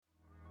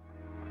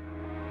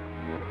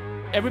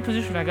every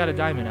position I got a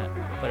diamond at.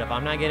 But if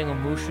I'm not getting a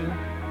Mushu,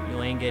 you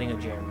ain't getting a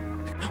Jeremy.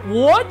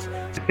 What?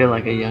 I feel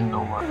like a young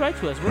Nomar. Write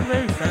to us. We're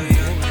very friendly.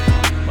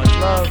 Much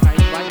love. I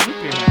invite you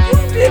here.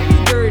 You did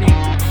me dirty.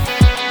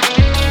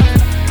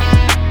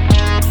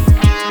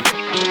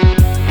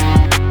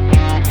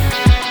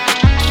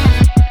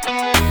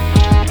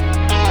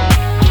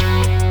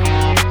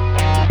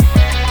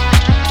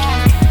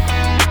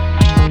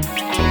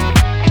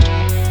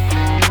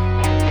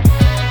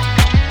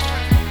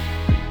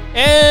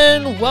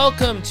 And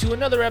welcome to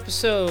another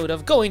episode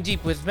of Going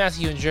Deep with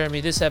Matthew and Jeremy.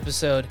 This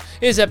episode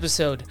is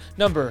episode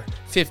number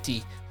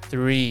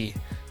 53.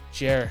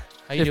 Jer,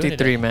 how you doing 53,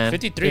 today? man.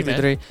 53,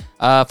 man.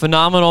 53.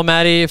 Phenomenal,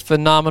 Matty.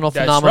 Phenomenal.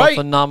 That's right.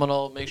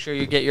 Phenomenal. Make sure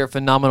you get your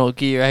phenomenal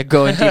gear at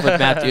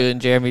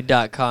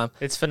goingdeepwithmatthewandjeremy.com.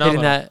 It's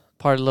phenomenal. Hitting that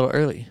part a little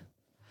early.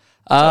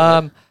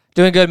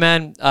 Doing good,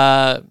 man.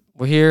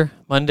 We're here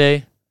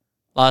Monday.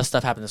 A lot of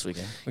stuff happened this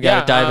weekend. We got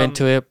to dive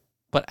into it,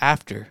 but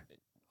after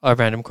our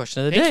random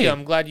question of the day. Thank you.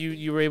 I'm glad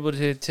you were able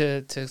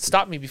to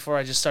stop me before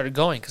I just started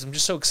going because I'm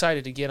just so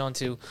excited to get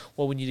onto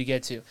what we need to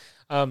get to.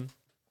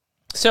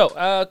 So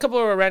a couple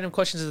of our random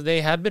questions of the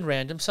day have been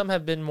random. Some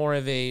have been more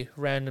of a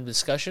random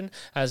discussion.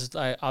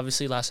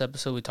 Obviously last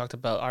episode we talked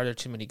about, are there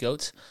too many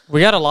goats?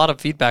 We got a lot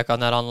of feedback on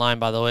that online,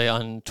 by the way,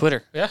 on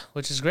Twitter. Yeah,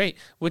 which is great.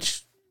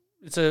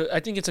 I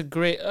think it's a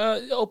great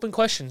open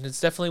question. It's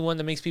definitely one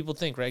that makes people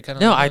think, right?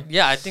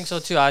 I think so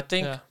too. I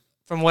think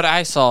from what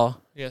I saw,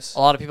 yes,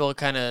 a lot of people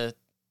kind of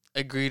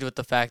agreed with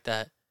the fact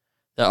that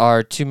there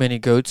are too many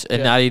goats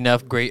and not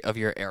enough great of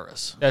your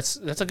eras. That's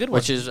a good one.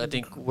 Which is, I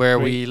think, where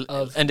we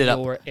ended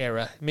up. Your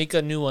era. Make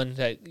a new one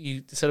that you,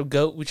 instead of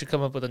goat, we should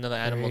come up with another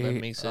animal that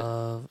makes it.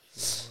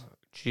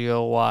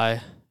 GOY.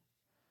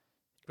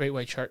 Great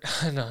white shark.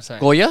 No, sorry.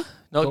 Goya?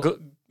 No,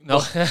 no.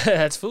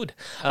 That's food.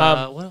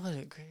 What was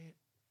it? Great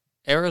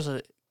eras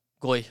of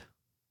Goy.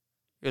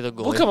 You're the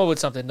Goy. We'll come up with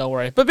something. Don't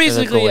worry. But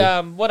basically,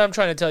 what I'm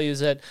trying to tell you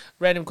is that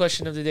random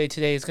question of the day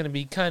today is going to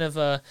be kind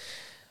of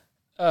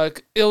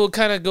it will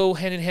kind of go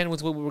hand in hand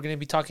with what we're going to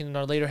be talking in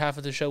our later half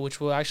of the show, which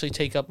will actually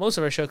take up most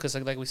of our show because,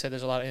 like we said,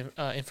 there's a lot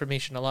of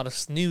information, a lot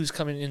of news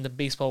coming in the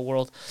baseball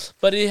world,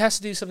 but it has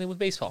to do something with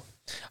baseball.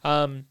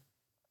 For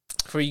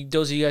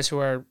those of you guys who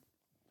are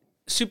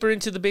super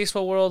into the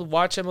baseball world,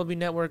 watch MLB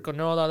Network or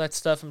know all that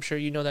stuff, I'm sure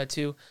you know that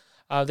too.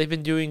 They've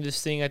been doing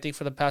this thing, I think,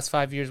 for the past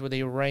 5 years where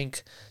they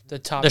rank the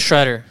top... The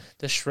Shredder.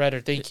 The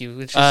Shredder, thank you.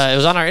 Which is, it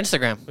was on our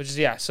Instagram. Which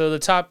is, so the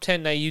top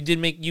 10, now you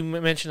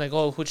mentioned,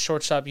 like, which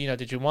shortstop,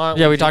 did you want?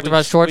 Yeah, we talked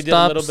about shortstops. We did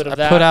a little bit of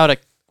that.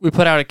 We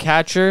put out a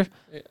catcher,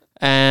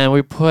 and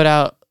we put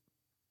out...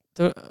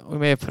 We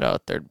may have put out a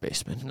third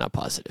baseman. I'm not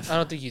positive. I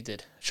don't think you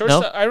did.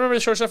 Shortstop. No? I remember the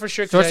shortstop for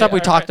sure. Shortstop,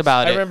 we talked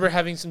about it. I remember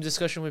having some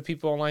discussion with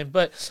people online.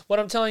 But what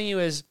I'm telling you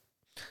is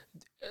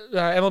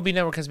MLB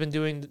Network has been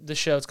doing the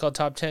show. It's called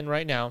Top 10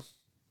 right now.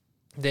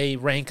 They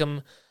rank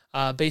them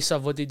based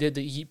off what they did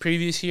the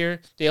previous year.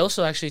 They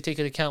also actually take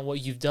into account what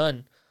you've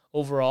done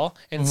overall,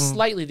 and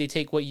slightly they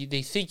take what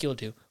they think you'll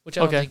do, which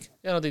I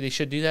don't think they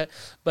should do that.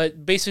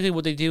 But basically,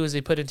 what they do is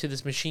they put into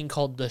this machine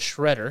called the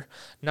Shredder,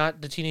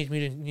 not the Teenage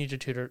Mutant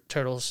Ninja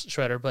Turtles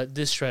Shredder, but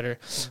this Shredder,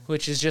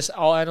 which is just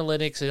all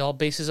analytics. It all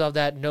bases off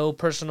that, no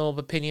personal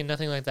opinion,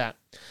 nothing like that.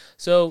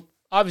 So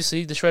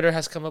obviously, the Shredder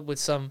has come up with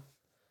some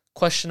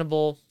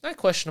not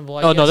questionable.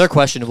 I guess. No, they're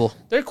questionable.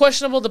 They're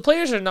questionable. The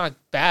players are not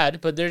bad,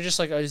 but they're just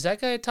like, is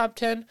that guy a top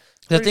 10?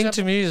 The thing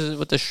to me is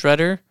with the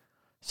Shredder,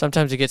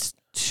 sometimes it gets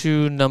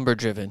too number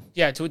driven.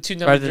 Yeah, too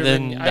number rather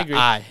driven. Than I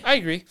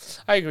agree.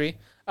 I agree.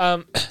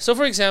 So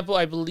for example,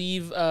 I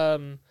believe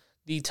the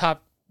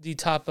top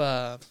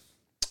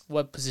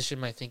what position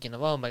am I thinking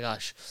of? Oh my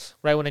gosh.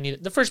 Right when I need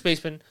it. The first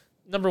baseman,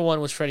 number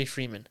 1 was Freddie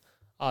Freeman,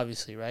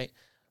 obviously, right?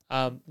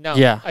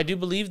 I do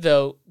believe,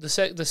 though, the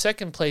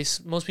second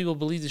place, most people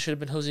believe it should have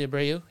been Jose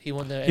Abreu. He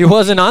won the... He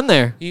wasn't on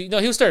there. He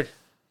was third.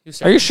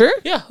 Are you sure?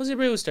 Yeah, Jose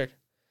Abreu was third.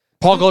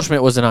 Paul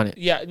Goldschmidt wasn't on it.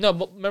 Yeah, no,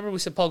 but remember we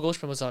said Paul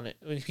Goldschmidt was on it.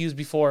 When he was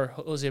before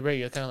Jose Abreu,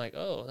 you're kind of like,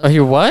 oh. Oh,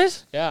 he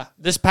was? Yeah.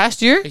 This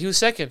past year? He was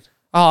second.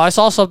 Oh, I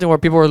saw something where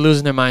people were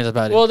losing their minds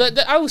about it. Well,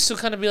 I was still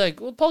kind of be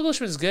like, well, Paul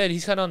Goldschmidt's good.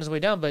 He's kind of on his way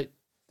down, but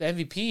the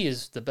MVP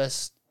is the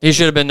best. He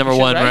should have been number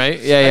 1, right?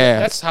 Yeah.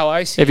 That's how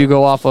I see it. If you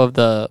go off of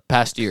the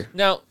past year.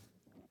 Now,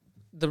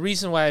 the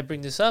reason why I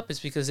bring this up is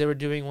because they were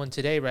doing one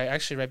today, right?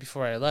 Actually, right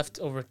before I left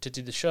over to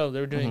do the show, they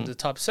were doing the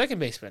top second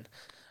baseman.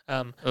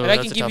 And I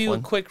can give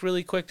you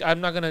really quick.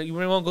 I'm not gonna. You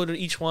won't go to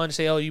each one and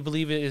say, "Oh, you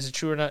believe it? Is it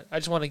true or not?" I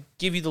just want to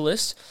give you the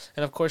list,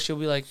 and of course, you'll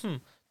be like,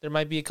 there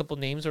might be a couple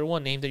names or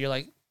one name that you're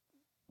like,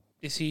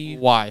 is he?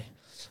 Why?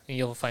 And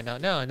you'll find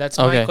out now. And that's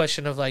my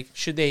question of like,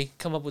 should they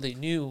come up with a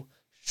new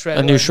shredder?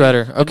 A new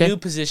shredder. Okay. A new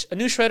position, a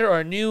new shredder, or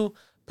a new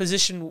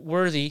position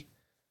worthy.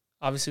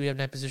 Obviously, we have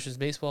 9 positions in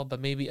baseball,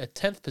 but maybe a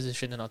 10th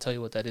position, and I'll tell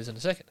you what that is in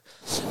a second.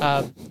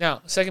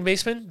 Now, second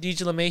baseman, DJ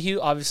LeMahieu,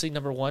 obviously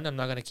number 1. I'm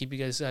not going to keep you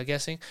guys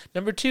guessing.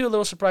 Number 2, a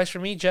little surprise for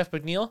me, Jeff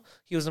McNeil.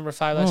 He was number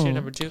 5 last year,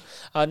 number 2.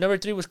 Number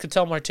 3 was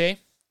Ketel Marte,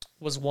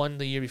 was 1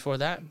 the year before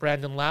that.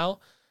 Brandon Lau,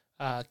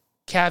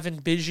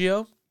 Cavan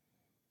Biggio,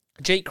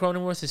 Jake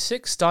Cronenworth is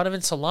 6th.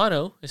 Donovan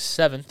Solano is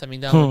 7th. I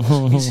mean, that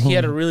one, he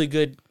had a really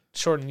good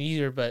shortened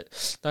year,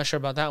 but not sure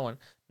about that one.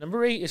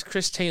 Number 8 is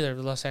Chris Taylor of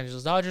the Los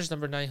Angeles Dodgers.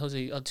 Number 9,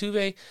 Jose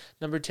Altuve.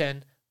 Number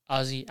 10,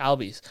 Ozzie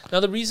Albies. Now,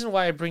 the reason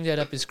why I bring that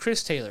up is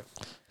Chris Taylor.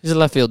 He's a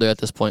left fielder at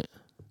this point.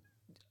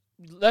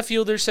 Left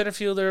fielder, center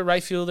fielder,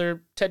 right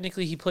fielder.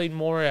 Technically, he played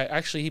more.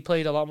 Actually, he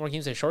played a lot more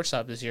games at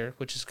shortstop this year,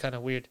 which is kind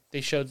of weird.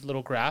 They showed a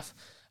little graph.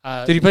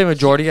 Did he play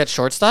majority at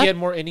shortstop? He had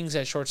more innings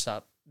at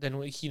shortstop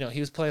than he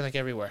was playing like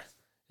everywhere.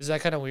 Is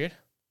that kind of weird?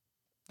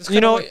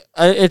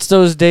 It's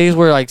those days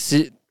where like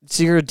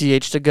Seager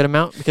DH'd a good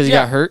amount because he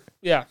got hurt.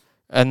 Yeah.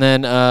 And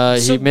then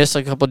he missed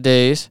a couple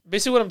days.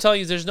 Basically, what I'm telling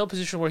you is there's no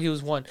position where he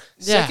was one.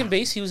 Second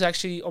base, he was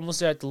actually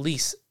almost there at the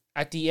least.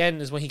 At the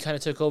end is when he kind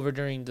of took over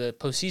during the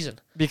postseason.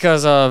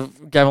 Because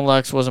Gavin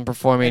Lux wasn't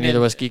performing, and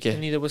neither was Kike.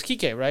 And neither was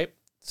Kike, right?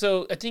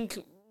 So I think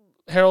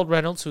Harold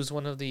Reynolds, who's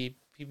one of the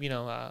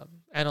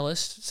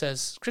analysts,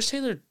 says Chris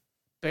Taylor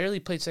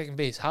barely played second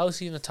base. How is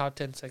he in the top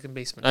 10 second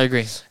baseman? I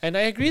agree. And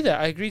I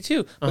agree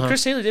too. But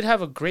Chris Taylor did have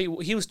he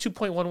was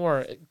 2.1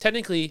 WAR.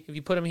 Technically, if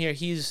you put him here,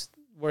 he's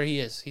where he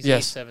is. He's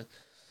 8-7.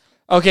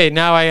 Okay,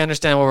 now I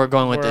understand where we're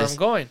going with this. I'm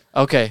going.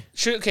 Okay.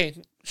 Should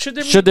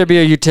there be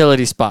a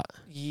utility spot?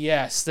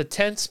 Yes, the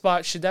 10th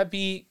spot, should that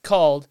be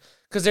called?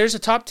 Because there's a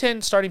top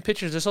 10 starting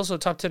pitchers. There's also a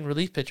top 10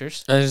 relief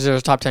pitchers. Is there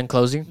a top 10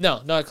 closing?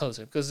 No, not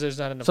closing, because there's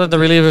not enough. So the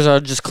relievers are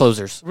just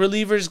closers.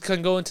 Relievers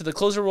can go into the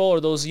closer role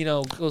or those,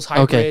 those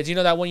hybrids. Okay.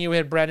 That one year we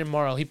had Brandon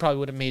Morrow. He probably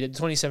would have made it.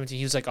 2017,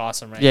 he was like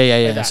awesome, right?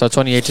 Yeah. Like so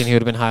 2018, he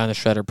would have been high on the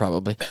shredder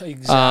probably.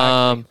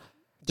 Exactly.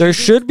 There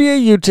should be a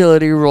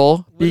utility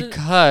role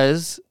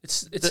because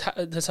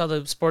that's how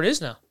the sport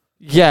is now.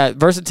 Yeah,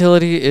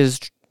 versatility is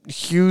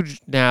huge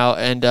now,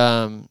 and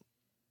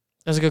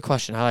that's a good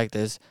question. I like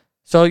this.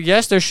 So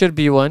yes, there should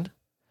be one.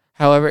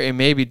 However, it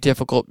may be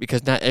difficult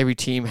because not every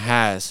team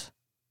has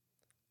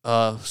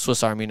a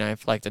Swiss Army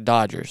knife like the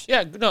Dodgers.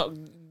 Yeah, no.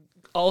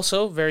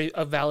 Also,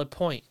 a valid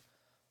point.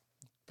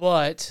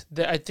 But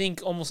I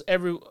think almost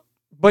every.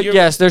 But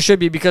yes, there should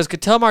be because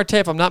Ketel Marte,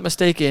 if I'm not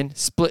mistaken,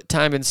 split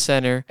time in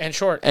center and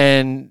short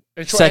and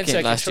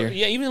second last year.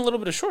 Yeah, even a little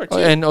bit of short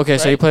too.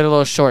 So he played a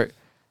little short.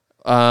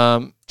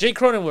 Jake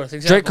Cronenworth,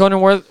 example. Jake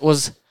Cronenworth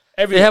was.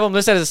 They have him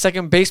listed as a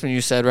second baseman.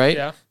 You said right?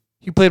 Yeah.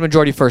 He played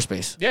majority first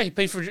base. Yeah, he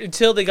played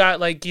until they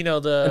got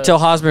until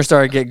Hosmer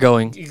started get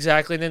going.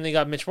 Exactly, and then they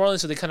got Mitch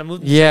Moreland, so they kind of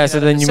moved. Yeah, so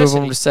then you move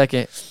him to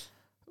second.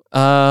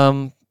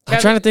 I'm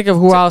trying to think of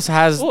who else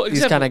has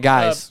these kind of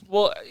guys.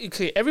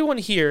 Everyone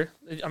here.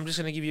 I'm just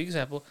going to give you an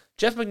example.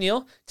 Jeff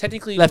McNeil,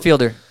 technically left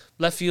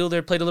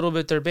fielder, played a little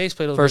bit third base,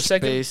 played a little bit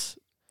second base.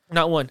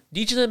 Not one.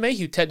 DJ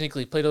LeMahieu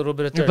technically played a little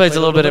bit of third. He plays a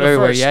little bit of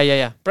everywhere.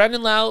 Yeah.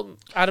 Brandon Lau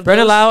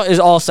Lau is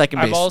all second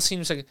base. I've all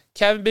seen second.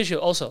 Kevin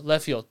Bishop also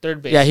left field,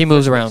 third base. Yeah, he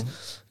moves around.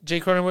 Jay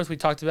Cronenworth, we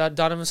talked about.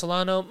 Donovan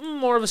Solano,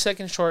 more of a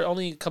second short.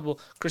 Only a couple.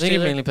 Chris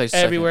Taylor, mainly plays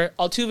everywhere.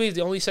 Altuve is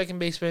the only second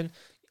baseman.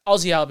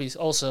 Ozzie Albies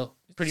also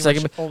pretty much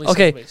only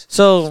second base. Okay,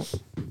 so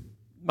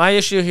my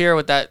issue here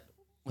with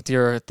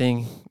your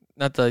thing,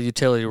 not the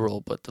utility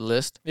rule, but the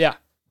list. Yeah.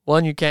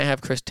 One, you can't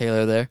have Chris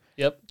Taylor there.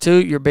 Yep.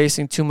 Two, you're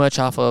basing too much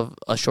off of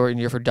a shortened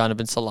year for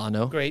Donovan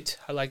Solano. Great.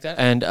 I like that.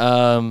 And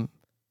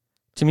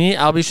to me,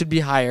 Albies should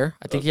be higher.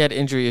 I think he had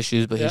injury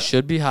issues, but he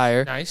should be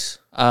higher. Nice.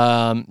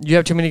 You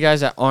have too many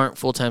guys that aren't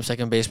full-time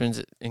second basemen.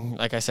 And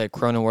like I said,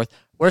 Cronenworth.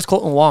 Where's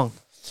Colton Wong?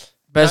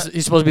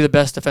 He's supposed to be the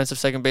best defensive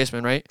second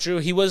baseman, right? True.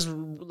 He was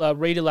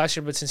rated last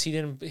year, but since he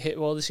didn't hit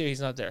well this year,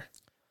 he's not there.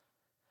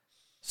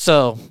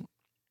 So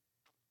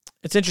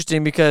it's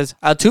interesting because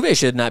Altuve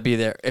should not be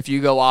there if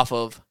you go off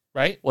of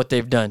what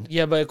they've done.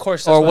 Yeah, but of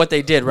course. Or what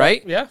they did,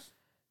 right? Yeah.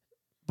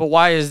 But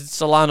why is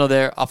Solano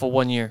there off of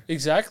 1 year?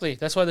 Exactly.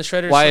 That's why the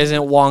Shredders. Why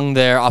isn't Wong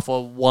there off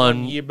of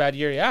one year, bad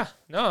year? Yeah.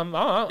 No,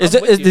 I'm did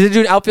they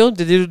do an outfield?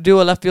 Did they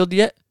do a left field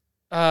yet?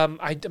 I'm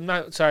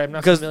not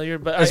familiar,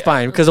 but it's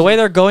fine because the way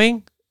they're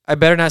going, I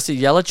better not see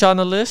Yelich on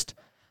the list.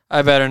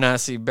 I better not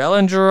see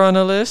Bellinger on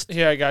the list.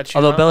 Here, I got you.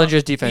 Although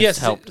Bellinger's defense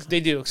helped. They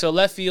do. So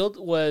left field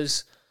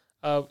was,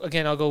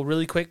 again, I'll go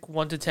really quick,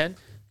 1 to 10.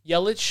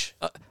 Yelich,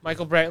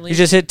 Michael Brantley. He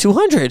just hit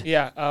 200.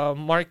 Yeah.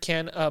 Mark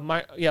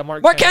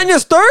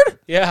Canha's third?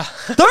 Yeah.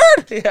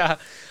 Third? Yeah.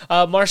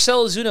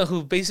 Marcell Ozuna,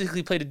 who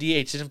basically played a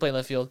DH, didn't play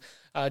left field.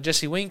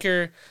 Jesse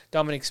Winker,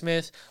 Dominic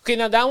Smith. Okay,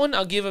 now that one,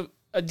 I'll give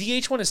a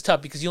DH one is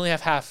tough because you only have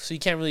half, so you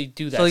can't really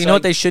do that. So you know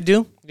what they should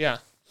do? Yeah.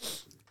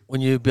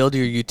 When you build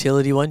your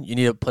utility one, you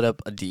need to put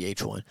up a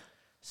DH one.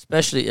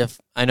 Especially if,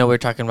 I know we're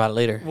talking about it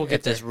later,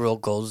 if this rule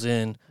goes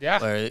in,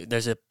 where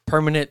there's a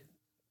permanent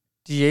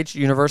DH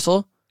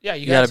universal. Yeah,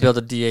 you got to build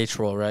a DH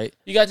role, right?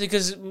 You got to,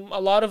 because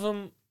a lot of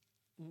them,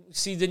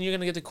 see, then you're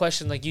going to get the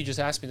question like you just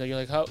asked me. Though. You're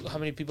like, how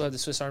many people have the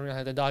Swiss Army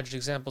had the Dodgers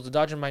example? The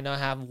Dodger might not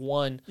have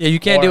one. Yeah, you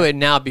can't do it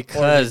now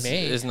because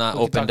it's not opened up.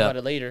 We'll talk about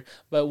it later.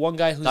 But one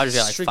guy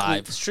who's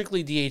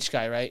strictly DH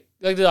guy, right?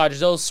 Like the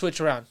Dodgers, they'll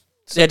switch around.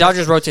 So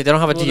Dodgers rotate. They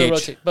don't have a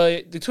DH.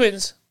 But the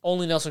Twins,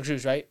 only Nelson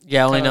Cruz, right?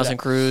 Yeah, only Nelson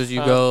Cruz.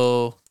 You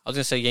go, I was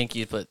going to say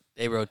Yankees, but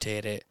they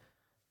rotate it.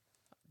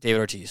 David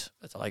Ortiz.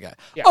 That's all I got.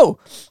 Yeah. Oh,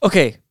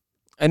 okay.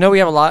 I know we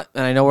have a lot,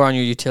 and I know we're on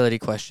your utility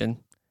question.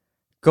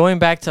 going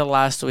back to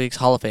last week's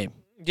Hall of Fame.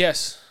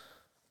 Yes.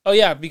 Oh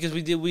yeah, because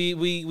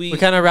we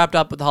kind of wrapped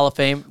up with the Hall of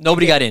Fame.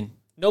 Nobody got in.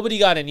 Nobody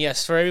got in.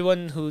 Yes, for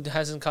everyone who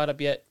hasn't caught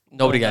up yet,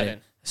 Nobody got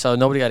in. So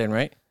nobody got in,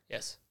 right?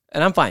 Yes.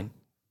 And I'm fine.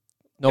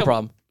 No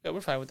problem. Yeah,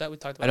 we're fine with that. We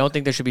talked about. I don't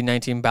think there should be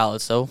 19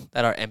 ballots though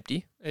that are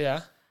empty.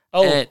 Yeah.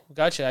 Oh,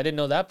 gotcha. I didn't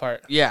know that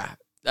part. Yeah,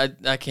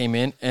 that came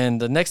in.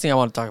 And the next thing I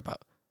want to talk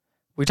about,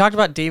 we talked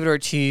about David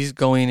Ortiz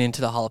going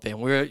into the Hall of Fame.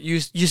 You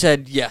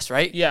said yes,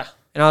 right? Yeah.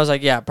 And I was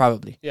like, yeah,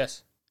 probably.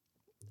 Yes.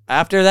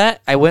 After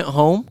that, I went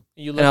home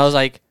and I was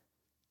like,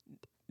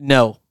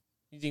 no,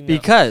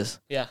 because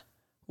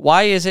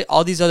why is it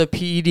all these other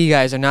PED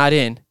guys are not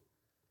in,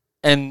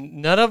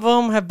 and none of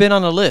them have been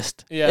on the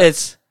list? Yeah.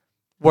 It's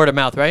word of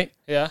mouth, right?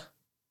 Yeah.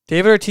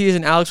 David Ortiz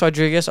and Alex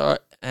Rodriguez and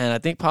I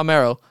think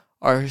Palmeiro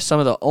are some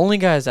of the only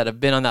guys that have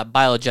been on that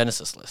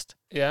Biogenesis list.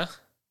 Yeah.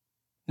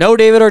 No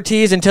David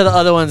Ortiz until the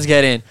other ones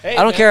get in. Hey,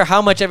 I don't care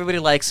how much everybody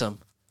likes him.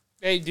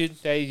 Hey, dude.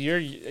 Hey,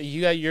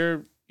 you got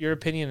your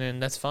opinion,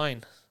 and that's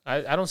fine.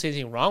 I don't see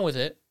anything wrong with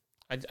it.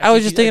 I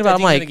was just thinking about.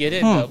 I'm like, get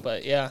in though,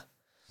 but yeah.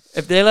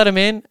 If they let him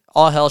in,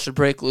 all hell should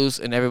break loose,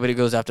 and everybody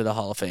goes after the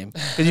Hall of Fame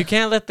because you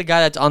can't let the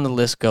guy that's on the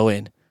list go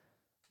in.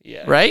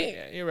 Yeah. Right.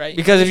 Yeah, you're right.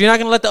 Because if you're not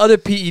going to let the other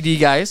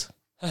PED guys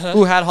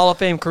who had Hall of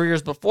Fame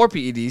careers before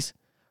PEDs,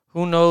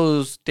 who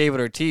knows David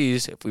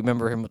Ortiz? If we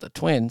remember him with the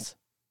Twins,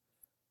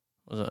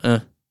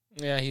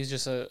 Yeah, he's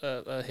just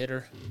a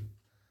hitter.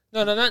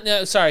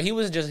 No, sorry, he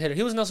wasn't just a hitter.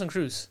 He was Nelson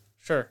Cruz.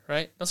 Sure,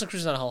 right? Nelson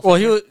Cruz is not a Hall of Famer. Well,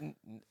 he was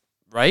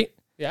right.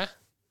 Yeah.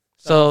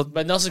 So,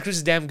 but Nelson Cruz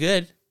is damn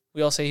good.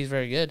 We all say he's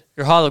very good.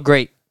 Your Hall of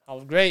Great. Hall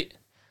of Great.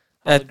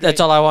 That's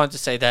all I wanted to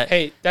say. That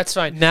hey, that's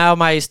fine. Now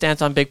my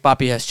stance on Big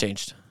Papi has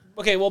changed.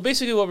 Okay, well,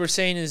 basically what we're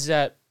saying is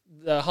that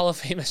the Hall of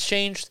Fame has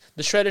changed.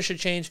 The shredder should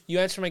change. You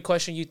answered my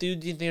question. You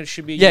think there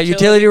should be a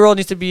utility role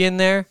needs to be in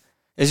there.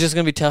 It's just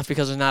going to be tough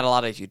because there's not a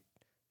lot of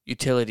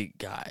utility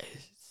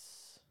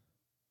guys.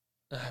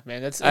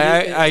 Man, that's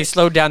I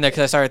slowed down there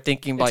because I started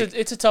thinking like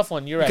it's a tough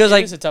one. You're right. Because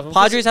it's a tough one.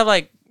 Padres have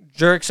like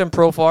Jerks and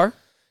Profar.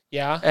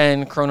 Yeah.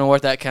 And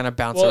Cronenworth that kind of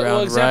bounce around,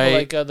 well, example,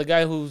 right? Like the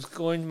guy who's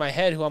going to my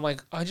head, who I'm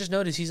like, I just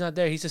noticed he's not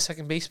there. He's a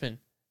second baseman,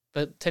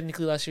 but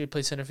technically last year he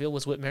played center field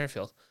was Whit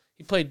Merrifield.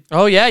 He played.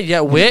 Oh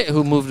yeah, Whit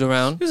who moved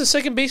around. He was a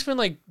second baseman.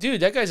 Like,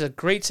 dude, that guy's a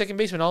great second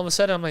baseman. All of a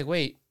sudden, I'm like,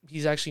 wait,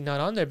 he's actually not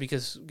on there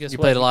because guess he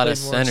what? Played a lot played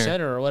of more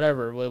center or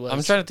whatever.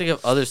 I'm trying to think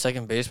of other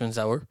second basemen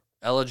that were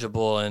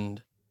eligible,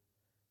 and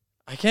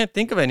I can't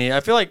think of any. I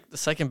feel like the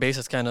second base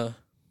has kind of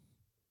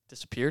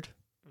disappeared.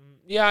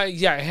 Yeah,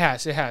 it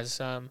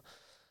has.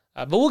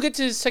 But we'll get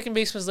to second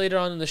basemen later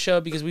on in the show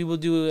because we will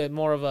do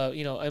more of a,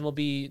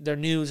 MLB, their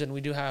news, and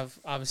we do have,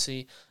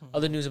 obviously,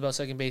 other news about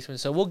second basemen.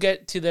 So we'll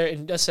get to there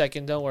in a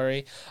second, don't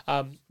worry.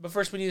 But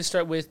first we need to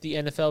start with the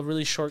NFL,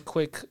 really short,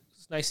 quick,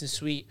 nice and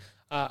sweet.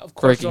 Of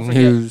course, breaking don't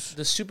forget, news.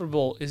 The Super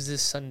Bowl is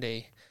this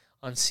Sunday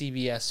on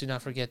CBS. Do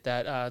not forget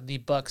that. The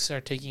Bucks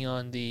are taking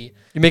on the...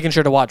 You're making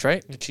sure to watch,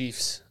 right? The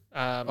Chiefs.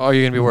 You're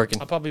going to be working?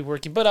 I'll probably be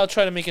working, but I'll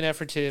try to make an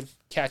effort to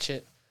catch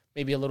it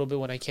maybe a little bit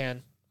when I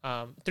can.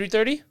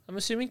 3:30, I'm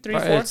assuming 3,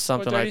 4, it's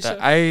something like that.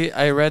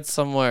 I read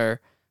somewhere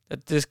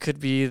that this could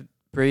be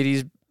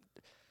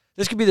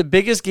the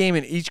biggest game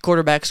in each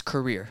quarterback's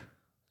career.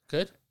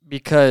 Good.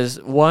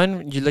 Because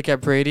one, you look at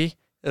Brady,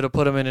 it'll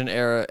put him in an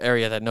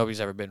area that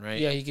nobody's ever been, right?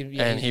 Yeah, he can.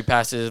 Yeah, and he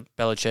passes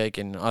Belichick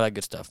and all that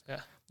good stuff.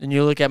 Yeah. And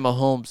you look at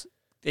Mahomes,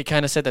 they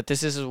kind of said that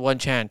this is his one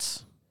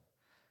chance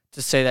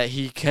to say that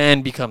he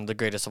can become the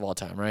greatest of all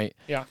time, right?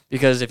 Yeah.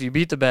 Because if you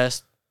beat the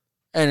best,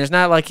 and it's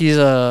not like he's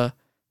a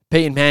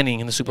Peyton Manning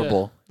in the Super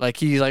Bowl. Like,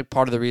 he's like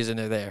part of the reason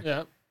they're there.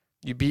 Yeah.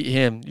 You beat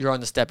him, you're on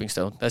the stepping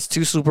stone. That's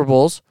 2 Super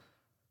Bowls.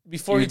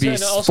 Before You'd he be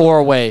turns 4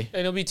 away.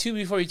 And it'll be 2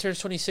 before he turns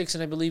 26,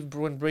 and I believe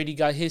when Brady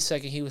got his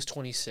second, he was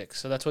 26.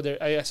 So that's what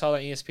I saw that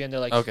on ESPN. They're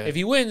like, if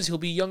he wins, he'll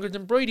be younger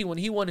than Brady when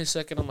he won his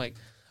second. I'm like,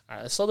 all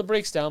right, let's slow the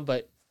brakes down,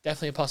 but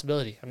definitely a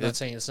possibility. I'm not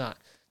saying it's not.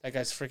 That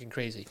guy's freaking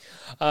crazy.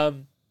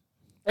 And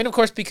of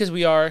course, because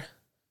we are,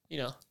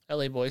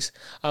 LA boys,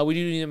 we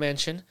do need to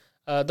mention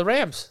the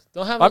Rams.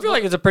 I feel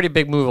like it's a pretty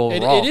big move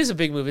overall. It is a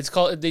big move.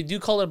 They do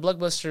call it a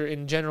blockbuster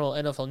in general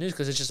NFL news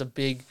because it's just a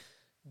big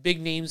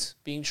names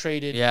being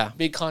traded. Yeah.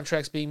 Big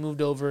contracts being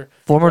moved over.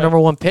 Former number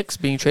 1 picks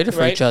being traded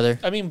for each other.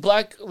 I mean,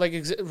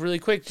 really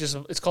quick,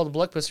 it's called a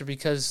blockbuster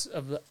because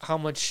of how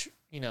much,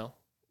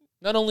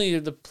 not only are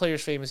the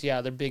players famous,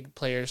 they're big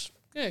players,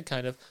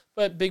 kind of,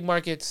 but big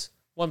markets,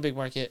 one big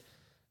market,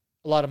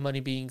 a lot of money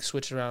being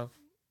switched around.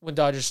 When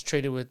Dodgers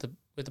traded with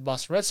the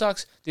Boston Red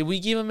Sox, did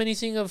we give them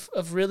anything of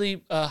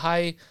really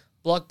high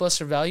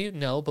blockbuster value?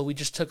 No, but we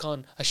just took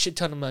on a shit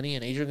ton of money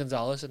and Adrian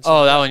Gonzalez. And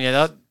that one,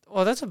 yeah.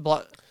 That's a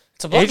block.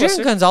 It's a blockbuster.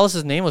 Adrian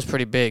Gonzalez's name was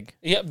pretty big.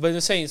 Yeah, but I'm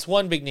saying it's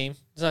one big name.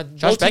 It's not.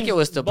 Josh Beckett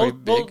was still pretty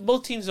big.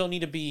 Both teams don't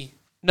need to be.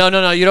 No.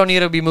 You don't need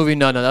to be moving.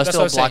 No. That's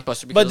still a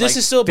blockbuster. But this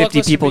is still a blockbuster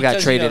 50 people got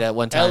traded at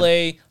one time.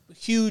 LA,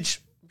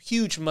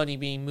 huge money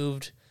being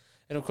moved,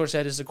 and of course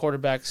that is the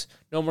quarterbacks.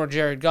 No more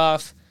Jared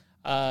Goff.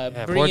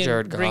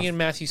 Bring in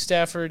Matthew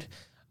Stafford,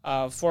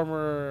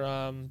 former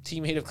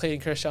teammate of Clayton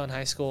Kershaw in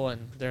high school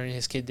and during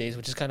his kid days,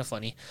 which is kind of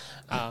funny.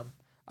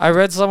 I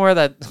read somewhere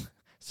that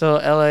So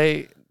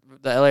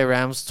the LA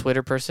Rams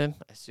Twitter person,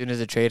 as soon as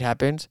the trade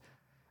happens,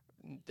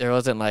 there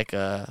wasn't like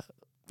a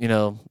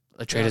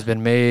trade has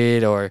been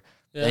made or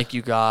thank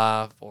you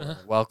Goff or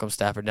welcome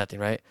Stafford, nothing,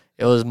 right?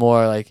 It was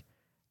more like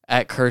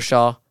at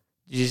Kershaw,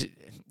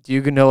 do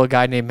you know a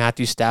guy named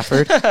Matthew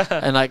Stafford?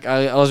 And like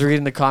I was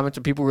reading the comments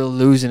and people were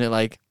losing it.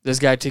 Like this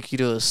guy took you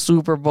to a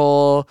Super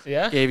Bowl,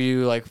 gave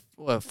you like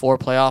 4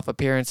 playoff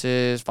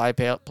appearances, 5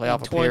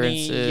 playoff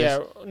appearances. Yeah,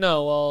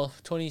 no, well,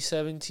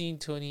 2017,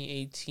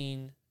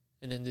 2018,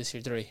 and then this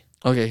year 3.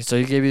 Okay, so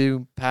he gave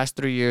you past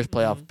 3 years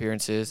playoff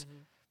appearances,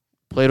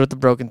 played with the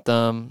broken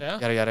thumb,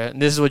 yada yada.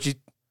 And this is what it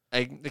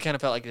kind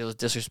of felt like it was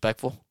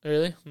disrespectful.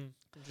 Really?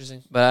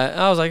 Interesting. But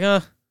I was like,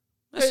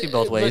 I see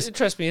both ways.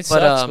 Trust me,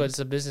 sucks, but it's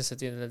a business at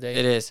the end of the day.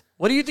 It is.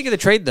 What do you think of the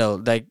trade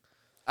though? Like,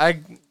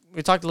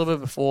 we talked a little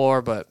bit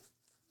before, but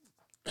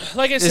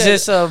like I said,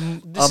 is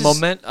this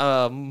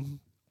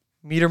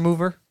meter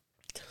mover?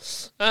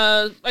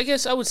 I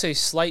guess I would say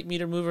slight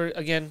meter mover.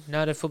 Again,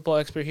 not a football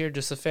expert here,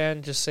 just a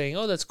fan, just saying,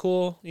 oh, that's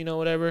cool,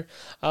 whatever.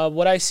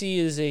 What I see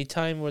is a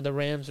time where the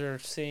Rams are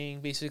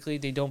saying basically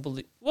they don't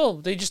believe. Well,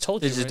 they just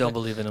told you. They just don't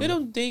believe in him. They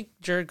don't think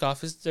Jared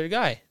Goff is their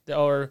guy,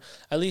 or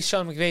at least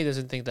Sean McVay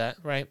doesn't think that,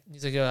 right?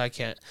 He's like, oh, I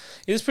can't.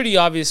 It was pretty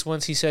obvious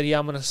once he said, yeah,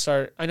 I'm gonna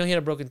start. I know he had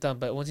a broken thumb,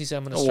 but once he said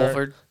I'm gonna start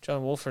Wolford.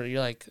 John Wolford,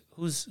 you're like,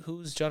 who's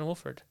John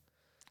Wolford?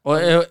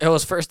 Well, it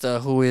was first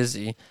who is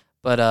he,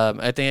 but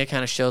I think it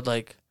kind of showed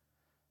like.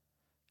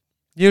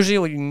 Usually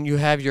when you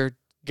have your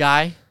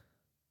guy,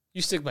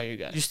 you stick by your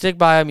guy. You stick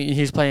by him.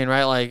 He's playing,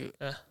 right? Like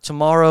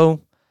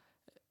tomorrow,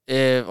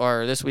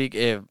 or this week,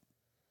 if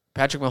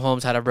Patrick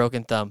Mahomes had a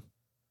broken thumb,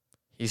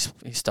 he's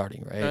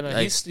starting, right? No,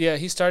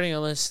 he's starting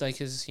unless like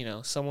his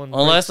someone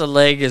unless the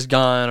leg is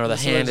gone or the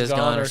hand is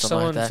gone or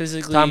something like that.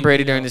 Physically, Tom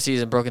Brady during the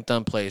season broken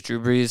thumb plays. Drew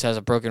Brees has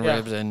a broken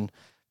ribs and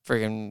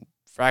freaking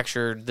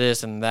fractured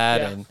this and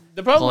that. And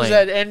the problem is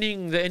that the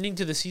ending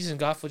to the season,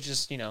 Goff was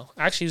just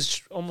actually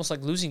was almost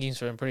like losing games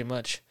for him, pretty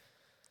much.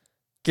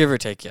 Give or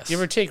take, yes. Give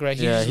or take, right?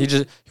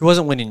 He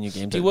wasn't winning you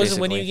games. He wasn't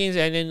winning you games,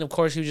 and then of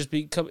course he just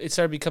it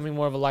started becoming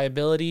more of a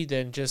liability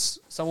than just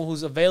someone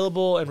who's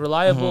available and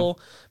reliable.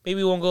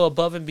 Maybe won't go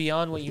above and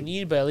beyond what you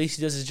need, but at least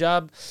he does his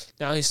job.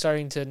 Now he's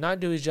starting to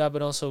not do his job,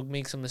 but also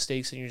make some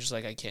mistakes, and you're just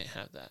like, I can't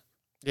have that.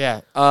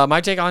 Yeah.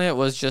 My take on it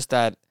was just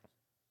that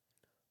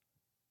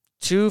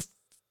 2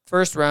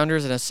 first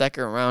rounders and a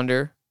second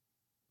rounder,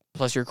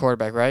 plus your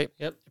quarterback, right?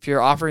 Yep. If you're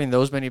offering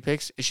those many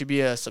picks, it should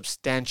be a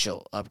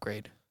substantial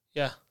upgrade.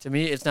 Yeah. To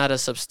me, it's not a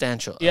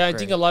substantial upgrade. I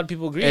think a lot of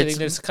people agree. I think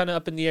that's kind of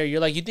up in the air. You're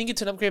like, you think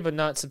it's an upgrade, but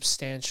not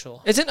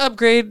substantial. It's an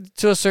upgrade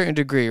to a certain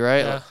degree,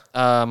 right?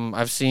 Yeah.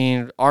 I've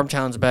seen arm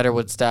talent's better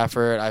with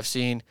Stafford. I've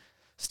seen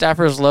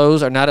Stafford's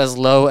lows are not as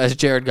low as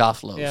Jared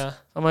Goff's lows. Yeah.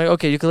 I'm like,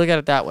 okay, you can look at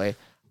it that way.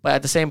 But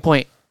at the same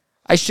point,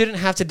 I shouldn't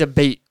have to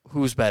debate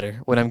who's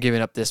better when I'm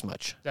giving up this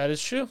much. That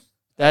is true.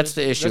 That's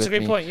the issue. That's a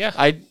great point, yeah.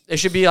 It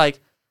should be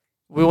like,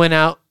 we went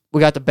out,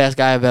 we got the best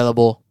guy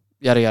available,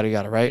 yada, yada,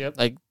 yada, right? Yep.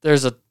 Like,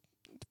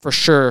 for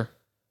sure,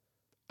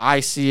 I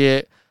see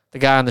it, the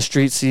guy on the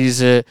street sees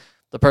it,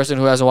 the person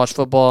who hasn't watched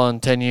football in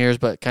 10 years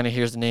but kind of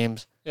hears the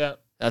names. Yeah.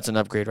 That's an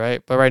upgrade,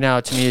 right? But right now,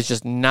 to me, it's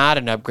just not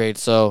an upgrade,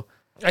 so...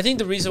 I think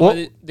the reason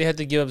why they had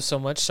to give up so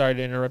much, sorry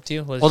to interrupt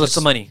you, was it's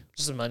the money.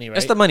 Just the money, right?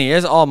 It's the money.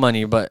 It's all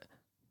money, but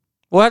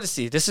we'll have to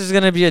see. This is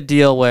going to be a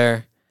deal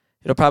where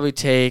it'll probably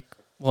take...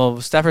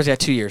 Well, Stafford's got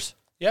 2 years.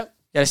 Yep.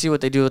 Got to see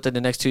what they do within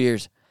the next 2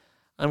 years.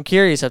 I'm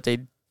curious if they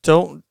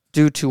don't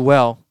do too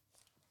well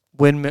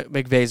when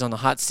McVay's on the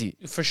hot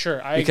seat. For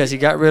sure. Because he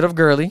got rid of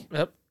Gurley.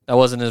 Yep. That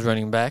wasn't his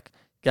running back.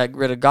 Got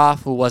rid of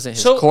Goff, who wasn't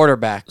his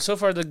quarterback. So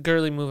far, the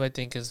Gurley move, I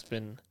think, has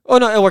been... Oh,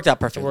 no, it worked out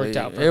perfectly.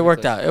 It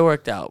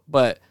worked out.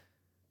 But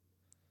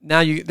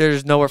now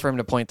there's nowhere for him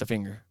to point the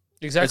finger.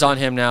 Exactly. It's on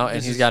him now,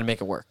 and he's got to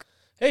make it work.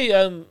 Hey,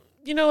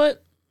 you know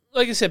what?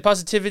 Like I said,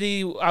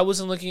 positivity. I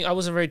wasn't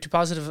very too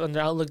positive on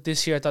their outlook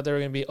this year. I thought they were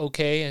going to be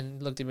okay,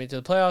 and look, they made it to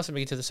the playoffs and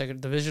make it to the second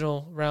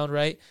divisional round,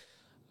 right?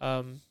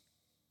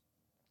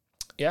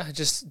 Yeah,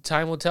 just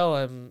time will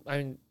tell.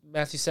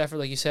 Matthew Stafford,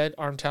 like you said,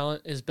 arm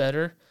talent is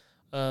better.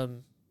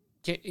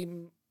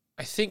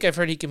 I think I've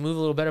heard he can move a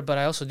little better, but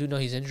I also do know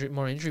he's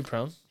more injury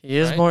prone. He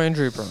is more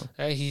injury prone.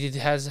 He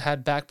has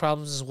had back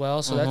problems as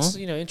well, so that's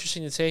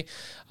interesting to say.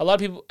 A lot of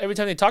people, every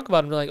time they talk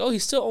about him, they're like, "Oh,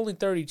 he's still only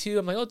 32."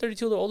 I'm like, "Oh,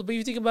 32, a little older." But if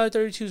you think about it,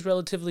 32 is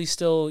relatively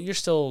still. You're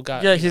still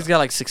got. Yeah, he's got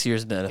like 6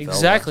 years in the NFL.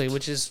 Exactly,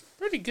 which is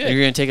pretty good.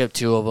 You're gonna take up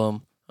 2 of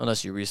them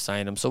unless you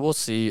re-sign him. So we'll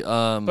see.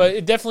 But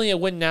it definitely a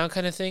win now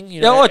kind of thing.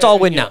 It's all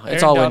win now.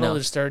 It's all win now. Aaron Donald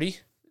is 30.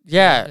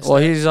 Yeah,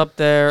 well, he's up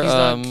there.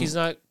 He's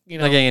not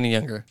not getting any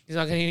younger. He's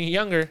not getting any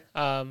younger.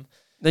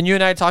 Then you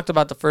and I talked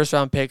about the first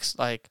round picks,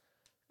 like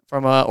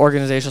from an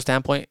organizational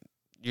standpoint.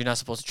 You're not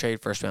supposed to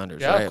trade first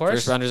rounders, right? Of course.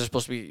 First rounders are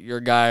supposed to be your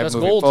guy That's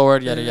moving gold.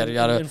 forward, yada, yada,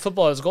 yada. In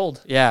football, it's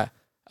gold. Yeah.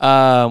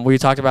 We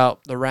talked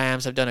about the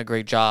Rams have done a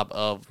great job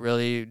of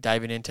really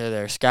diving into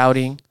their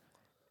scouting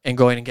and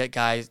going and get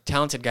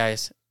talented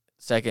guys,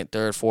 2nd,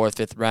 3rd, 4th,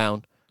 5th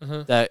round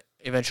that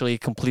eventually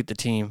complete the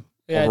team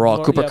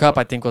overall. Cooper Kupp,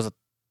 I think, was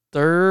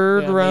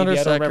third rounder,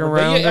 maybe, I don't second remember.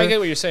 But rounder. yeah, I get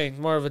what you're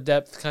saying. More of a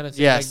depth kind of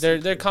thing. Yes.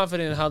 Like they're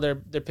confident in how they're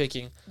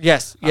picking.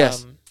 Yes.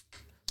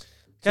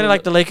 Kind of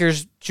like the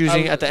Lakers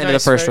choosing at the end of the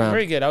first round.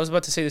 Very good. I was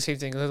about to say the same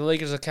thing. The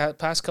Lakers the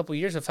past couple of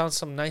years have found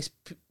some nice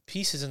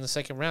pieces in the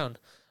second round.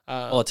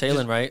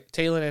 Talon, right?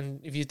 Talon, and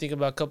if you think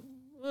about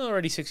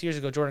already 6 years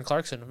ago, Jordan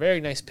Clarkson, a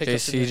very nice pickup.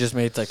 JC just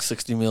made like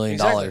 $60 million.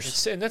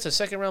 Exactly. And that's a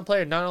second round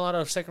player. Not a lot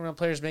of second round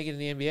players make it in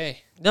the NBA.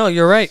 No,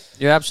 you're right.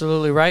 You're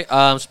absolutely right.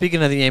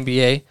 Speaking of the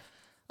NBA,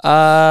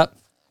 I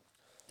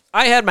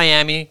had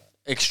Miami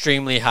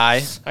extremely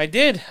high. I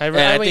did.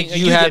 I think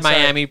you had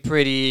Miami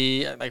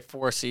pretty like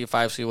 4C,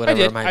 5C,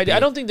 whatever it might be. I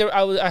don't think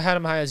I had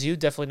them high as you.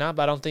 Definitely not.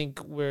 But I don't think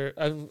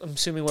I'm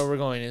assuming where we're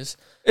going is.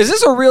 Is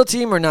this a real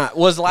team or not?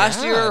 Was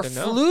last year a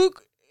know.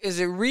 fluke? Is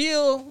it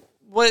real?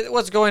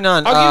 What's going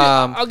on?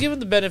 I'll give them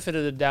the benefit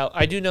of the doubt.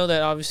 I do know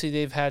that obviously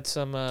they've had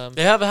some.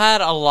 They have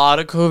had a lot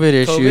of COVID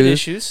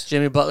issues.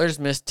 Jimmy Butler's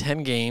missed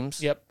 10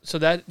 games. Yep. So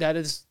that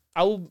is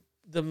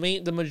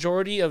the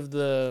majority of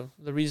the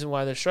reason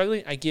why they're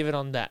struggling. I give it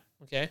on that.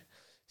 Okay.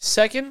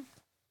 Second,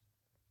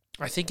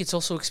 I think it's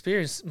also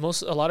experience.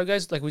 A lot of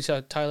guys, like we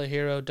saw Tyler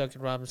Hero,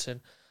 Duncan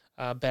Robinson,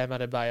 Bam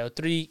Adebayo,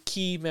 3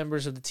 key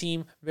members of the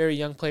team, very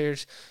young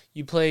players.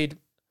 You played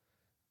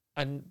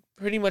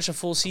pretty much a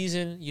full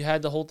season. You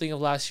had the whole thing of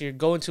last year,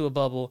 go into a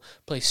bubble,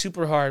 play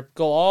super hard,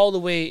 go all the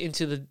way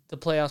into the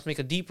playoffs, make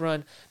a deep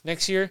run.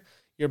 Next year,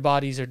 your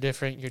bodies are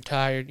different. You're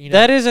tired.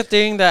 That is a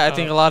thing that I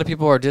think a lot of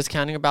people are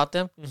discounting about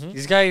them. Mm-hmm.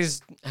 These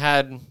guys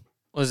had...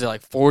 what was it,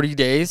 like 40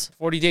 days?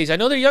 40 days. I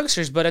know they're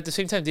youngsters, but at the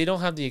same time, they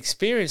don't have the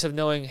experience of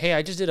knowing, hey,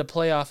 I just did a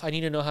playoff. I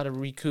need to know how to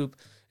recoup.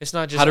 It's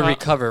not just how to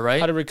recover, right?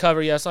 How to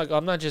recover. Yeah, it's like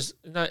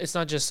it's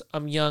not just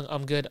I'm young,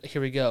 I'm good.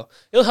 Here we go.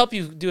 It'll help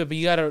you do it, but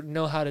you got to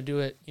know how to do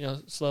it.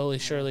 Slowly,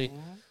 surely. Mm-hmm.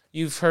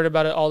 You've heard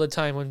about it all the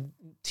time when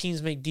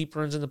teams make deep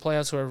runs in the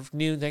playoffs who are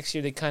new next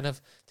year. They kind of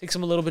takes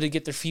them a little bit to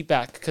get their feet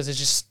back because it's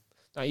just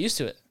not used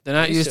to it. They're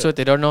not used to it.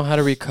 They don't know how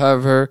to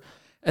recover.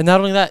 And not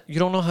only that, you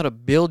don't know how to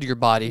build your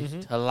body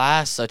to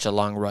last such a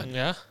long run.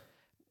 Yeah.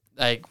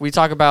 Like, we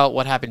talk about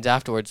what happens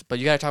afterwards, but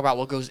you got to talk about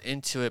what goes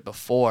into it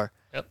before.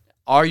 Yep.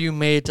 Are you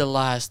made to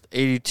last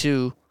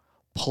 82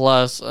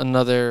 plus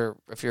another,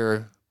 if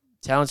you're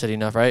talented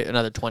enough, right?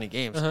 Another 20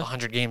 games,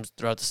 100 games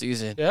throughout the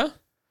season. Yeah.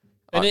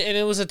 And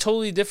it was a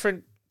totally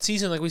different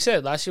season, like we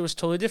said. Last year was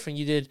totally different.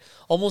 You did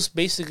almost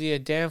basically a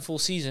damn full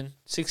season,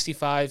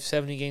 65,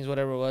 70 games,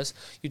 whatever it was.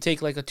 You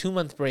take like a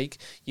 2-month break.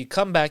 You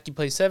come back, you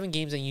play 7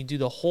 games, and you do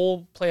the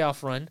whole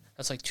playoff run.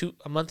 That's like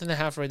a month and a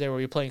half right there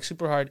where you're playing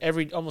super hard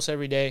almost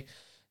every day.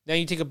 Then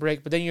you take a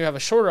break, but then you have a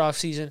shorter off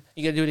season.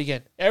 You got to do it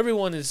again.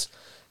 Everyone is,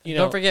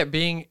 Don't forget,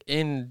 being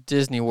in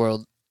Disney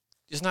World,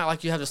 it's not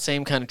like you have the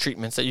same kind of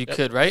treatments that you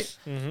could, right?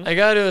 Mm-hmm. I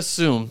got to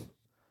assume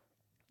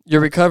your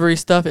recovery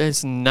stuff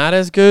is not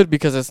as good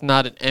because it's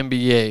not an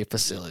NBA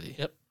facility.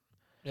 Yep.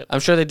 I'm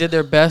sure they did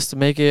their best to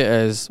make it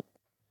as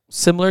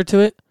similar to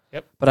it.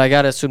 Yep. But I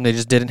got to assume they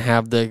just didn't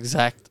have the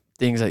exact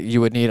things that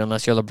you would need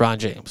unless you're LeBron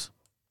James.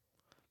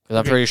 Because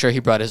I'm pretty sure he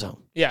brought his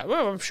own. Yeah,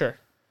 well, I'm sure.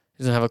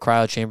 He doesn't have a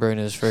cryo chamber in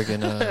his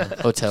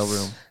friggin' hotel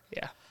room.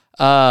 Yeah.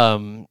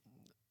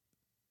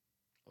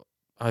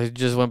 I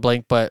just went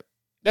blank, but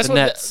that's the what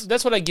Nets.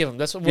 That's what I give them.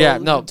 That's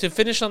what. To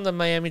finish on the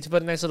Miami, to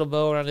put a nice little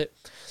bow around it,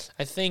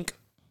 I think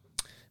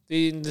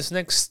this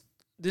next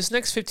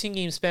 15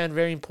 game span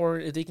very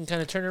important. If they can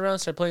kind of turn it around,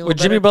 start playing a little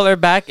with Jimmy Butler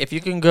back, if you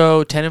can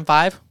go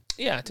 10-5,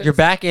 you're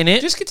back in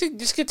it.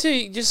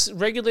 Just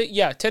regulate.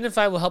 Yeah,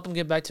 10-5 will help them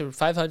get back to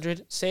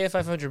 500. Stay at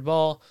 500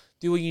 ball.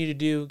 Do what you need to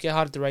do. Get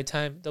hot at the right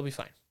time. They'll be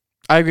fine.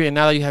 I agree. And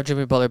now that you have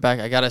Jimmy Butler back,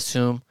 I gotta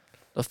assume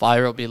the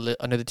fire will be lit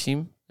under the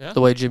team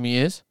the way Jimmy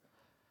is.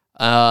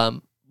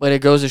 But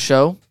it goes to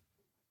show,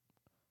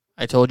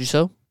 I told you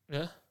so.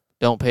 Yeah.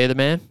 Don't pay the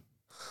man.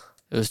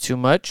 It was too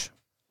much.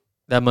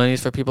 That money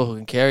is for people who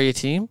can carry a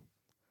team.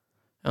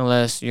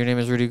 Unless your name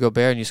is Rudy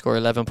Gobert and you score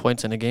 11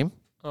 points in a game.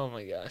 Oh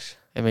my gosh.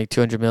 And make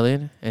 $200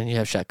 million, and you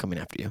have Shaq coming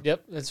after you.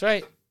 Yep, that's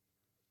right.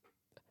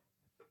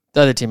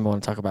 The other team I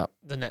want to talk about.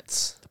 The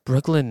Nets. The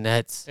Brooklyn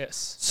Nets.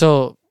 Yes.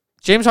 So,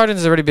 James Harden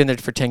has already been there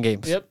for 10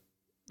 games. Yep.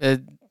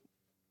 10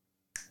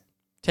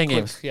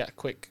 games. Yeah,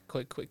 quick.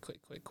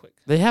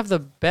 They have the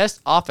best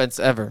offense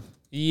ever.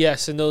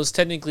 Yes, and those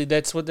technically,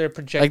 that's what they're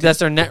projecting. Like, that's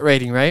their net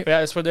rating, right? Yeah,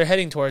 that's what they're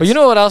heading towards. But you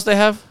know what else they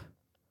have?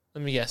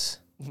 Let me guess.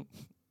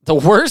 The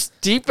worst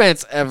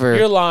defense ever.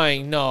 You're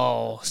lying.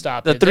 No,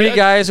 stop it. The 3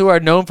 guys who are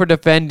known for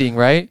defending,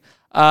 right?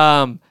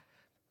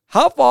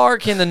 How far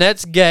can the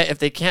Nets get if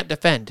they can't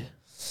defend?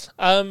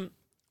 In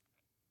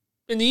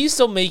the East,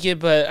 they'll make it,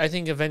 but I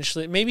think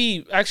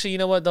eventually, actually, you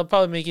know what? They'll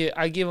probably make it.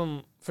 I give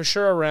them for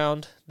sure a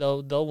round.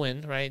 They'll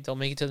win, right? They'll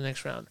make it to the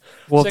next round.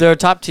 Well, if they're a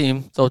top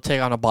team, they'll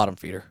take on a bottom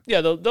feeder.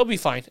 Yeah, they'll be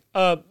fine.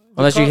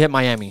 Unless you hit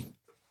Miami.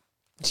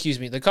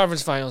 Excuse me. The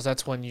conference finals,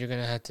 that's when you're going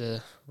to have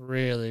to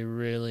really,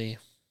 really.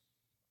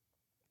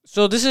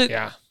 So this is.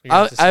 Yeah.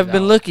 I've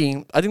been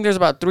looking. I think there's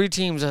about 3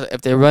 teams that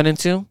if they run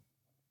into,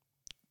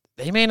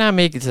 they may not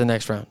make it to the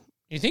next round.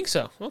 You think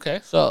so? Okay.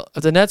 So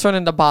if the Nets run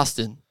into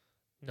Boston.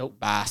 Nope.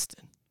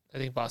 Boston. I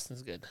think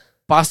Boston's good.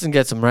 Boston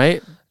gets them,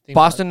 right?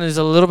 Boston is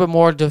a little bit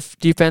more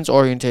defense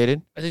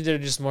orientated. I think they're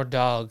just more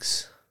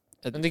dogs,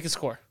 and they can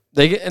score.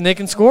 They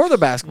can score the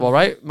basketball,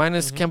 right?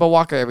 Minus Kemba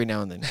Walker every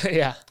now and then.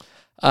 Yeah.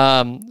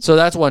 So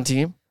that's one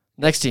team.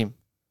 Next team,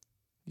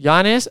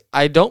 Giannis.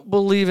 I don't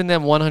believe in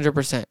them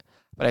 100%,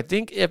 but I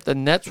think if the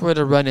Nets were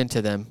to run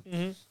into them,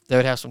 they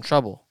would have some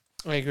trouble.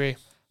 I agree.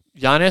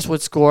 Giannis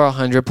would score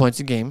 100 points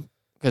a game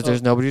because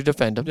there's nobody to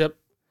defend him. Yep.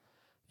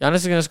 Giannis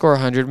is going to score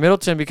 100.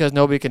 Middleton, because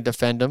nobody can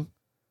defend him,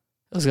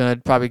 is going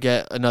to probably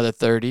get another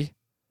 30.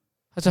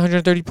 That's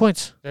 130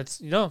 points.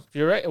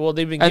 You're right. Well,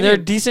 they've been and they're a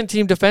decent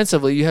team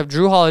defensively. You have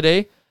Drew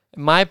Holiday,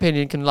 in my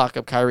opinion, can lock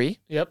up Kyrie.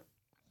 Yep.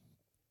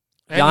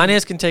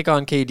 Giannis can take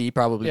on KD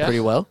probably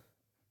pretty well.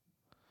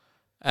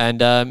 And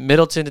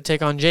Middleton to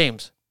take on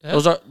James.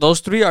 Yep.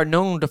 Those three are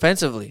known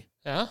defensively.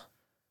 Yeah.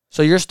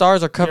 So your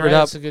stars are covered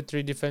up. That's a good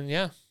three defense,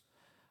 yeah.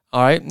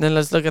 All right, and then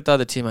let's look at the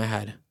other team I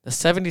had. The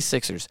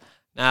 76ers.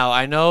 Now,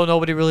 I know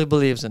nobody really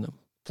believes in them.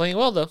 Playing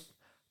well, though.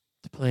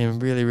 They're playing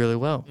really, really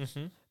well.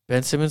 Mm-hmm.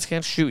 Ben Simmons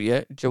can't shoot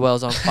yet.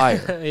 Joel's on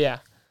fire. Yeah.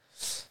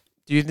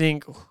 Do you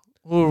think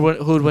who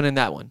would win in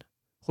that one?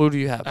 Who do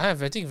you have? I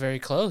think very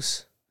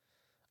close.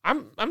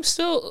 I'm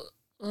still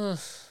man,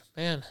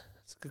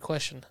 that's a good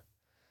question.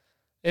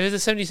 If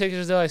it's the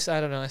 76ers though,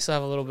 I don't know. I still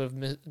have a little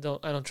bit of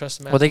I don't trust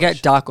them. Well, they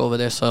got Doc over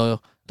there, so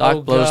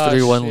Doc blows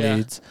 3-1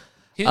 leads.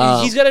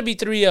 He's got to be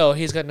 3-0.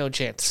 He's got no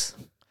chance.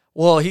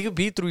 Well, he could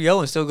beat 3-0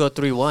 and still go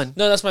 3-1.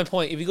 No, that's my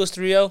point. If he goes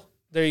 3-0,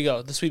 there you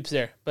go. The sweep's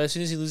there. But as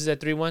soon as he loses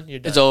at 3-1, you're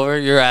done. It's over.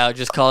 You're out.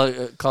 Just call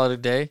it a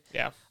day.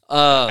 Yeah.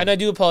 And I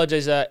do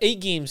apologize. 8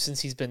 games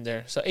since he's been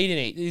there. So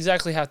 8-8.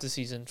 Exactly half the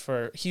season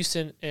for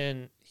Houston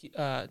and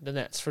the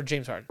Nets for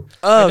James Harden.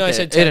 Oh, I know okay. I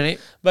said 10, 8-8.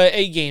 But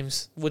 8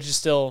 games, which is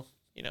still,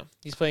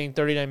 he's playing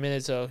 39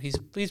 minutes. So he's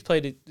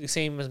played the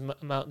same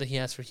amount that he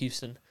has for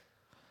Houston.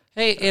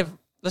 Hey,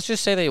 let's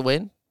just say they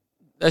win.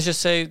 Let's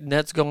just say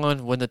Nets go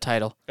on, win the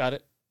title. Got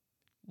it.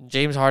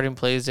 James Harden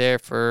plays there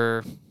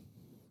for,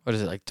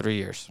 3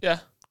 years? Yeah.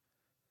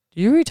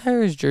 Do you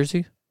retire his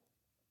jersey?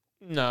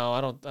 No,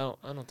 I don't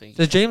think.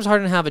 Does James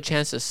Harden have a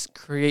chance to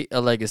create a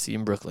legacy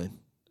in Brooklyn?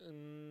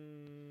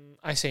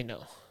 I say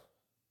no.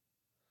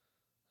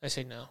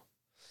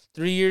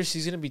 3 years,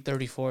 he's gonna be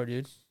 34,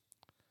 dude.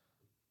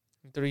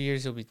 In 3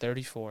 years, he'll be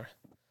 34.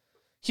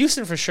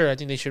 Houston for sure. I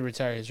think they should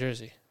retire his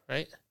jersey,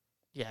 right?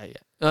 Yeah.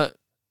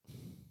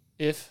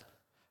 If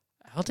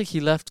I don't think he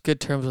left good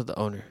terms with the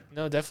owner.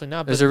 No, definitely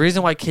not. There's a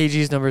reason why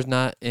KG's number is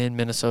not in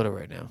Minnesota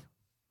right now.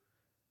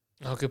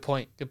 Oh, good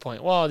point.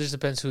 Well, it just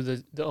depends who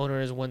the owner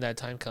is when that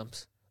time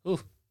comes. Ooh,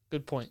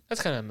 good point.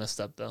 That's kind of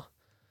messed up, though.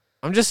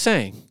 I'm just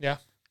saying. Yeah.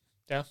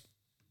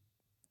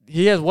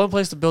 He has one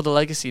place to build a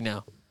legacy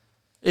now.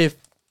 If,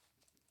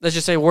 let's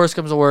just say, worst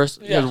comes to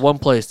worst, he has one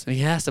place, and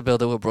he has to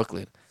build it with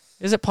Brooklyn.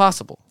 Is it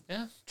possible?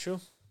 Yeah, true.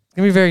 It's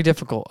going to be very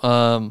difficult.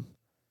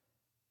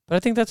 But I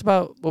think that's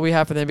about what we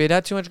have for the NBA.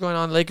 Not too much going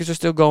on. Lakers are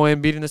still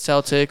going, beating the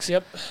Celtics.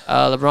 Yep.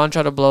 LeBron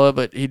tried to blow it,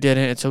 but he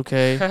didn't. It's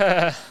okay.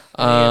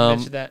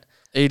 Mentioned that.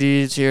 AD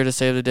is here to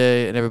save the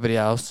day, and everybody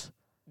else.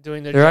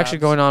 Doing their They're jobs. actually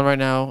going on right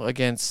now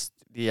against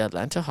the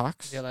Atlanta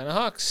Hawks. The Atlanta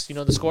Hawks. You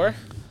know the score?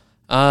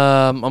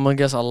 I'm going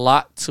to guess a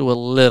lot to a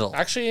little.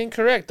 Actually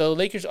incorrect. The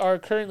Lakers are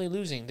currently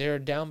losing. They are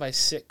down by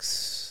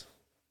 6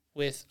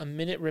 with a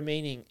minute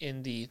remaining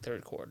in the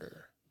third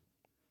quarter.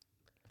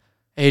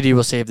 AD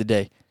will save the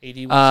day. AD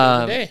will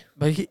save the day.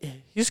 But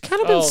he's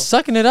kind of been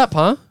sucking it up,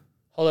 huh?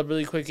 Hold up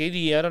really quick. AD,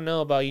 I don't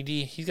know about AD.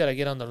 He's got to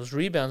get on those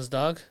rebounds,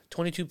 dog.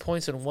 22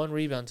 points and 1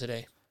 rebound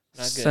today.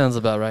 Not good. Sounds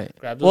about right.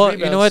 Grab those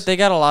rebounds. You know what? They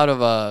got a lot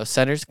of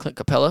centers. Clint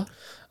Capella.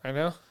 I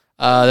know.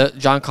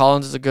 John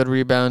Collins is a good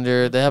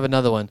rebounder. They have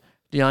another one.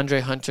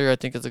 DeAndre Hunter, I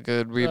think, is a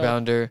good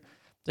rebounder.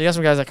 They got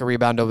some guys that can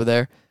rebound over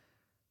there.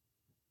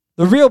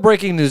 The real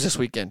breaking news this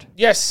weekend.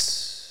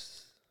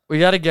 Yes. We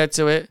got to get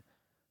to it.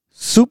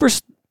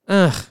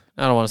 I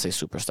don't want to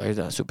say superstar. He's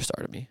not a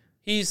superstar to me.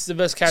 He's the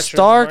best catcher.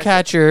 Star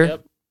catcher.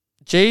 Yep.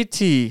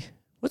 JT.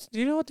 Do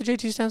you know what the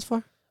JT stands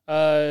for?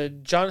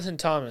 Jonathan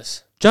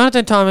Thomas.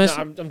 Jonathan Thomas.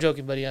 No, I'm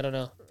joking, buddy. I don't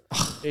know.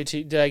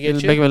 JT, did I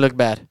get you? Making me look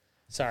bad.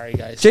 Sorry,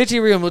 guys.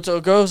 JT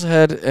Realmuto goes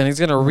ahead and he's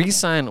going to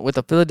re-sign with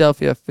the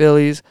Philadelphia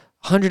Phillies.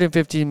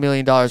 $115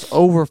 million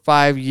over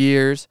 5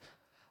 years.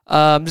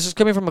 This is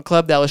coming from a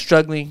club that was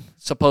struggling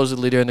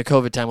supposedly during the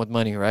COVID time with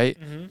money, right?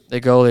 Mm-hmm.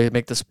 They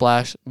make the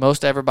splash.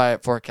 Most ever by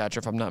it for a catcher,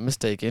 if I'm not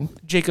mistaken.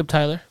 Jacob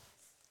Tyler.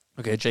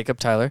 Okay, Jacob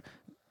Tyler.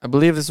 I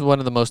believe this is one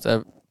of the most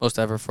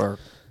ever for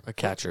a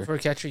catcher. For a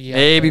catcher, yeah.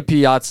 Maybe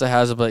Piazza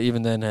has it, but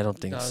even then, I don't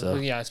think so.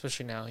 Yeah,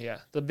 especially now, yeah.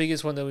 The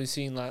biggest one that we've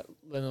seen in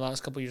the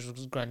last couple of years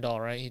was Grandal,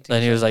 right?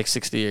 Then he was like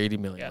 60 or 80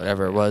 million,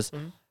 whatever it was.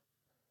 Mm-hmm.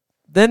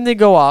 Then they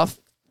go off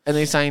and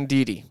they sign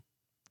Didi.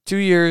 2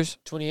 years,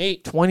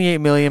 28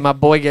 million. My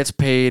boy gets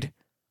paid.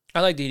 I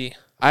like Didi.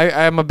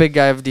 I'm a big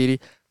guy of Didi.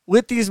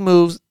 With these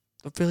moves,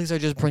 the Phillies are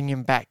just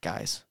bringing back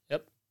guys.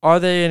 Yep. Are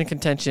they in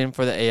contention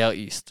for the AL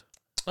East?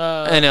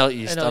 NL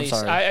East. I'm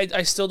sorry.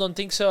 I still don't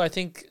think so. I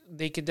think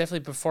they could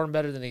definitely perform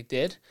better than they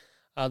did.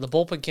 The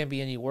bullpen can't be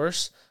any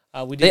worse.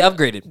 They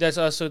upgraded. That's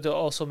also to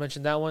also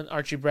mention that one.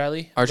 Archie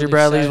Bradley. Archie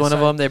Bradley is one of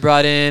them. They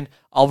brought in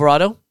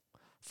Alvarado.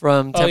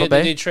 from Tampa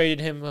Bay. They traded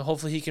him.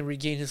 Hopefully, he can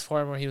regain his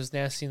form where he was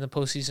nasty in the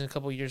postseason a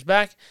couple of years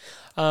back.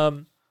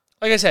 Like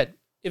I said,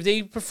 if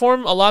they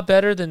perform a lot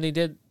better than they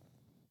did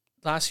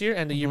last year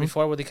and the year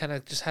before, where they kind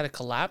of just had a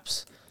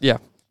collapse,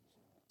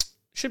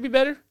 should be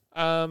better.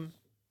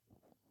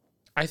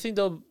 I think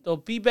they'll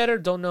be better.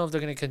 Don't know if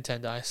they're going to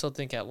contend. I still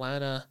think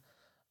Atlanta.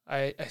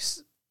 I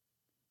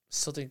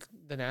still think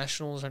the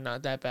Nationals are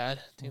not that bad.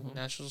 I think the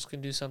Nationals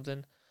can do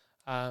something.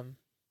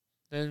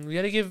 And we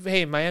got to give.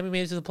 Hey, Miami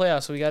made it to the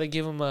playoffs, so we got to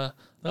give them a.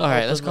 All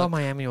right, let's call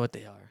Miami what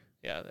they are.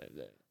 Yeah,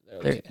 they're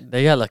okay.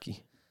 They got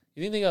lucky.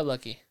 You think they got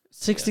lucky?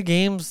 60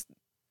 games,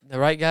 the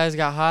right guys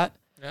got hot.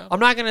 Yeah. I'm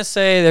not gonna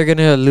say they're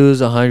gonna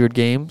lose 100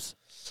 games,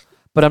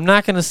 but I'm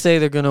not gonna say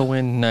they're gonna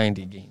win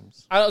 90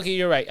 games. Okay,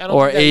 you're right. I don't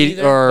or think that 80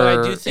 either, but I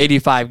or do think,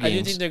 85 games. I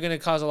do think they're going to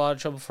cause a lot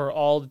of trouble for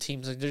all the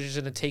teams. Like they're just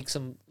going to take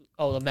some.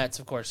 Oh, the Mets,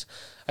 of course.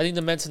 I think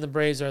the Mets and the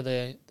Braves are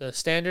the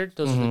standard.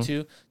 Those are the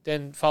two.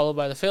 Then followed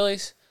by the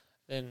Phillies.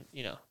 Then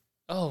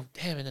oh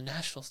damn, and the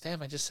Nationals.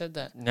 Damn, I just said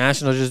that.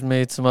 National just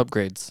made some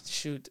upgrades.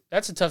 Shoot,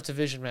 that's a tough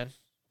division, man.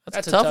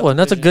 That's a tough one.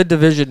 That's a good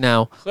division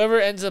now. Whoever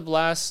ends up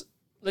last,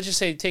 let's just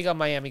say take out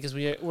Miami because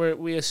we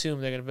assume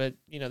they're gonna. But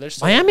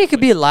there's Miami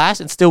could be last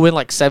and still win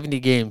like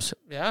 70 games.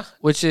 Yeah,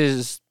 which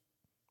is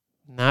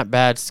not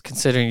bad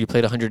considering you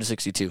played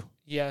 162.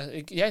 Yeah,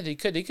 they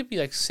could. They could be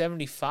like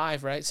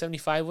 75, right?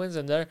 75 wins,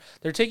 and they're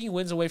taking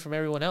wins away from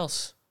everyone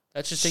else.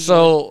 That's just taking.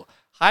 So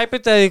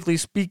hypothetically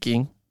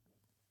speaking,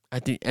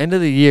 at the end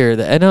of the year,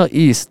 the NL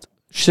East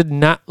should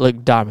not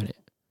look dominant,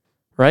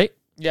 right?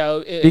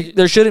 Yeah,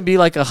 there shouldn't be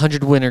like a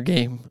 100-winner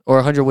game or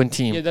a 100-win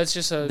team. Yeah, that's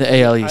just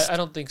the AL East. I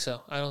don't think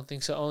so.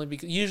 Only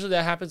because usually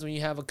that happens when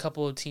you have a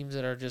couple of teams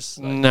that are just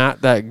like,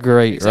 not that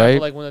great,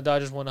 right? Like when the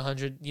Dodgers won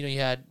 100, you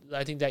had.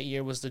 I think that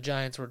year was the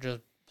Giants were just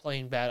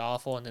playing bad,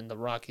 awful, and then the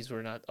Rockies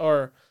were not,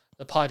 or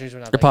the Padres were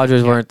not. The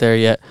Padres weren't there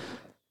yet.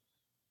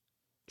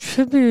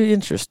 Should be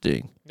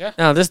interesting. Yeah.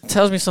 Now this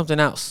tells me something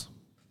else.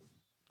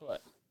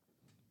 What?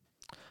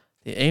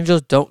 The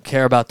Angels don't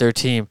care about their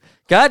team.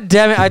 God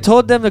damn it. I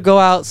told them to go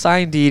out,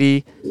 sign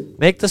Didi,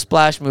 make the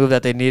splash move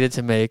that they needed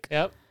to make.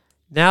 Yep.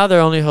 Now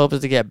their only hope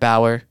is to get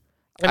Bauer.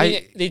 I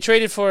mean, they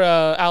traded for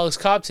Alex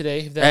Cobb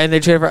today. And they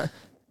traded for...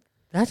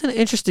 That's an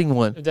interesting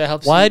one. If that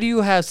helps. Why do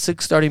you have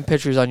 6 starting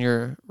pitchers on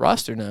your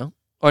roster now?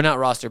 Or not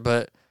roster,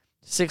 but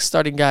 6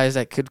 starting guys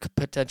that could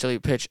potentially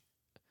pitch.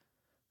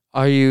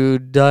 Are you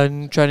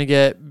done trying to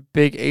get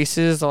big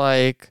aces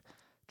like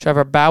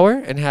Trevor Bauer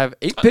and have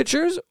 8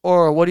 pitchers?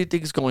 Or what do you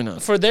think is going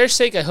on? For their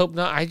sake, I hope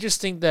not. I just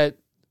think that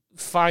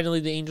finally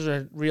the Angels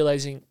are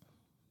realizing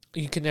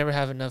you can never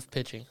have enough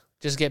pitching.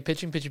 Just get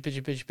pitching.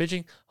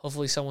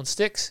 Hopefully someone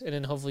sticks, and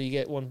then hopefully you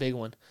get one big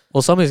one.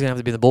 Well, somebody's going to have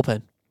to be in the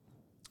bullpen.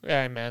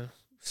 Yeah, man.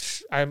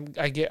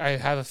 I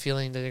have a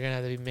feeling that they're going to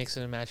have to be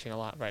mixing and matching a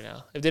lot right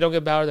now. If they don't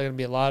get Bauer, they're going to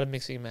be a lot of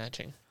mixing and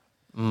matching.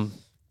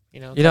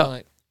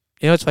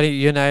 It's funny.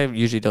 You and I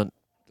usually don't,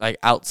 like,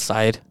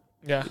 outside.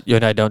 Yeah. You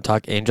and I don't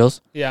talk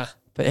Angels. Yeah.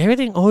 But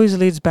everything always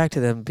leads back to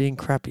them being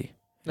crappy.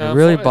 No, it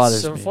really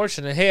bothers me. It's me.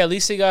 unfortunate. Hey, at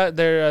least they got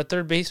their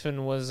third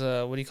baseman was,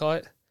 what do you call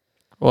it?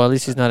 Well, at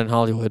least he's not in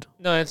Hollywood.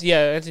 No, Anthony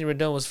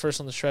Rendon was first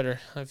on the shredder.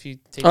 If you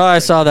take I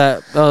saw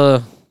that.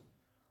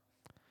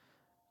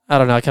 I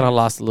don't know. I kind of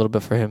lost a little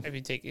bit for him. If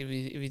you take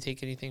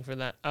anything for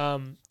that.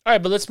 All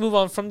right, but let's move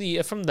on from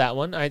that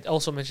one. I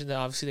also mentioned that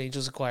obviously the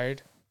Angels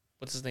acquired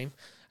what's his name,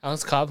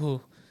 Alex Cobb,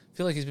 who I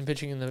feel like he's been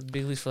pitching in the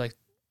big leagues for like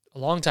a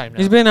long time now.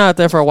 He's been out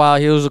there for a while.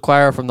 He was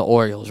acquired from the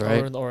Orioles,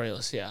 right? Or the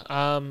Orioles,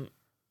 yeah.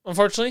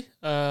 Unfortunately,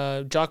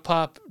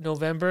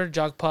 Jocktober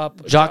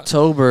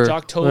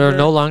will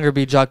no longer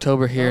be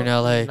Jocktober here in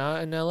LA.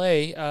 Not in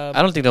LA.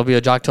 I don't think there'll be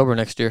a Jocktober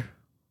next year.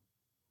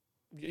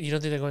 You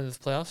don't think they're going to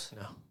the playoffs?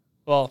 No.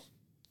 Well,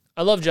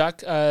 I love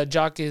Jock.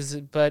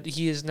 But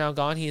he is now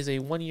gone. He is a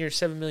 1 year,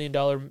 $7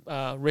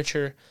 million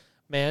richer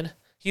man.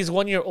 He's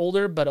 1 year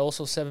older, but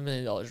also $7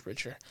 million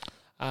richer.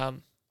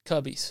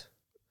 Cubbies.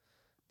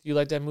 Do you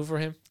like that move for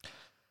him?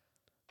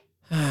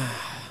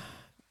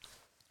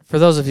 For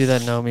those of you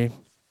that know me,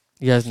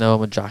 you guys know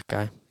I'm a Jock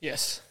guy.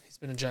 Yes, he's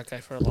been a Jock guy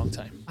for a long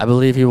time. I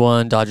believe he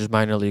won Dodgers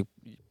Minor League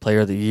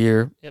Player of the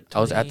Year. Yep, I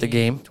was at the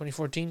game.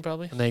 2014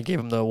 probably. And they gave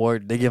him the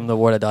award. They gave him the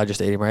award at Dodger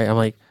Stadium, right? I'm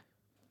like,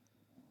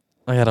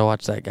 I got to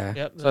watch that guy.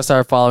 Yep. So I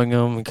started following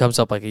him. He comes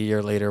up like a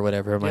year later,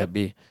 whatever it might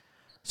be.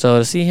 So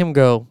to see him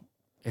go,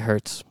 it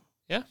hurts.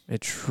 Yeah.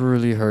 It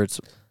truly hurts.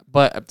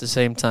 But at the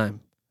same time,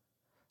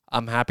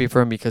 I'm happy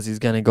for him because he's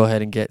going to go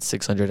ahead and get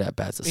 600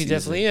 at-bats this season. He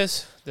definitely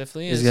is.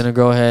 He's going to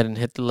go ahead and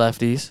hit the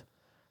lefties,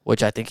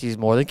 which I think he's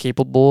more than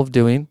capable of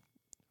doing.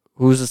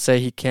 Who's to say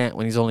he can't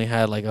when he's only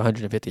had like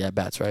 150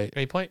 at-bats, right?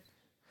 Great point.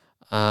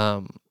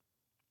 It's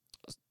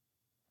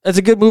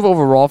a good move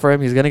overall for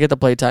him. He's going to get the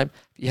play time.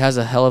 If he has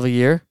a hell of a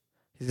year,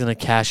 he's going to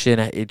cash in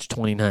at age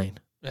 29.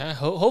 Yeah,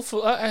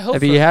 hopefully. I hope.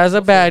 If he has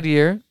a bad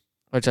year,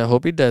 which I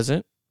hope he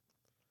doesn't,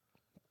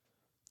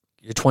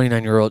 you're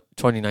 29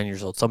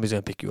 years old. Somebody's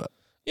going to pick you up.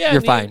 Yeah,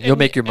 you're fine. You'll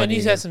make your money. And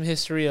he's again. had some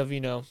history of,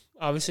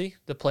 obviously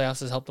the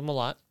playoffs has helped him a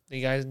lot.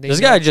 The guys,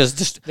 guy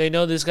just they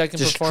know this guy can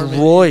perform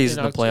destroys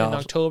the playoffs in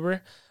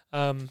October.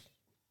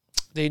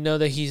 They know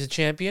that he's a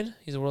champion.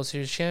 He's a World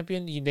Series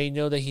champion. They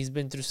know that he's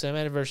been through some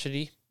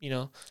adversity,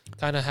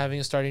 kind of having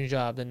a starting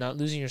job, then not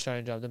losing your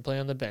starting job, then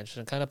playing on the bench,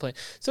 and kind of playing.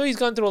 So he's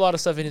gone through a lot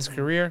of stuff in his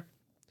career,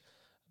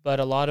 but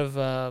a lot of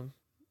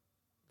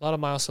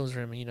milestones for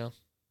him. He's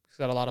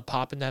got a lot of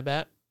pop in that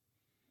bat.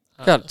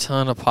 Got a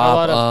ton of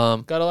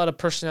pop. Got a lot of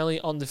personality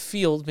on the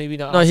field. Maybe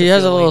not. No, off he the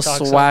has a field when little he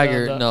talks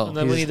swagger. and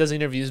then when he does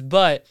interviews,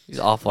 but he's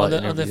awful on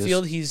at the interviews.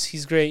 field,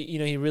 he's great.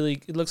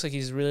 It looks like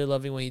he's really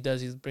loving what he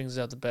does. He brings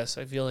out the best.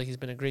 I feel like he's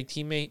been a great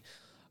teammate.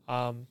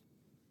 I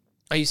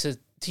used to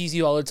tease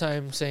you all the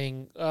time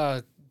saying,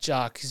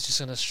 Jock, he's just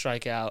gonna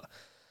strike out,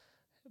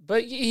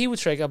 but he would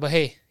strike out. But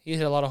hey, he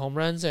hit a lot of home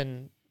runs,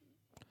 and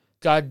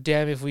God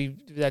damn, if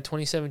that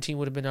 2017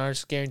 would have been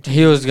ours, guaranteed.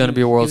 He was gonna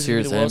be a World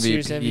Series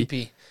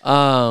MVP.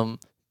 I'm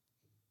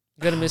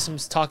gonna miss him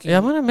talking. Yeah,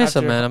 I'm gonna miss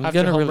him, man. I'm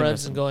gonna home really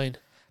runs miss him. and going.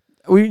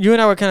 You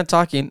and I were kind of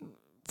talking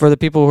for the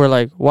people who are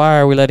like, why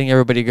are we letting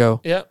everybody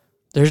go? Yeah,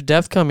 there's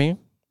depth coming,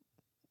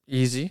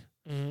 easy,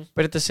 mm-hmm.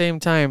 but at the same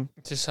time,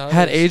 Just how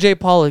had it is. AJ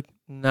Pollock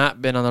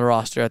not been on the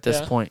roster at this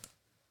Yeah. point,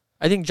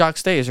 I think Jock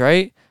stays,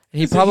 right? And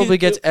he So probably he-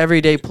 gets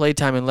everyday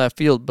playtime in left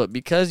field, but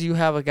because you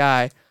have a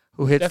guy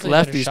who hits Definitely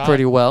had a lefties shot.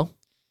 pretty well,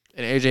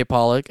 and AJ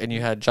Pollock, and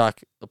you had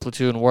Jock, the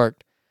platoon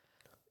worked,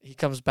 he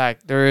comes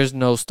back. There is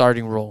no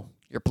starting role.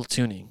 You're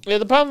platooning. Yeah,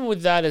 the problem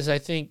with that is I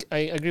think I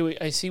agree.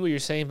 I see what you're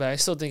saying, but I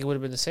still think it would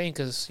have been the same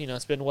because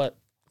it's been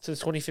since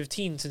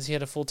 2015 since he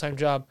had a full-time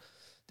job.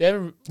 They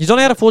haven't He's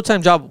only had a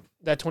full-time job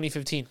that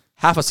 2015.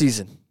 half a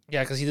season.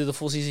 Yeah, because he did the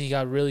full season. He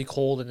got really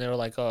cold, and they were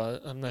like,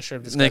 I'm not sure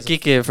if this And then guy's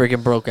Kike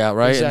freaking broke out,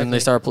 right? And then they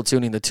Exactly.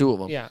 started platooning the two of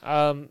them.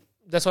 Yeah,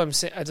 that's why I'm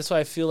saying. That's why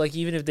I feel like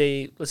even if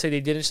let's say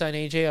they didn't sign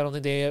AJ, I don't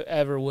think they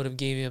ever would have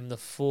given him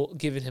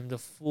the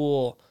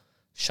full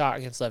shot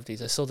against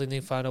lefties. I still think they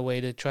found a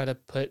way to try to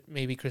put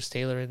maybe Chris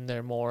Taylor in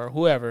there more, or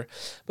whoever.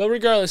 But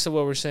regardless of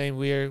what we're saying,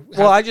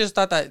 Well, I just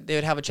thought that they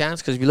would have a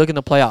chance because if you look in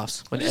the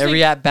playoffs, when I just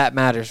every at bat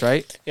matters,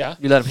 right? yeah,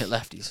 You let him hit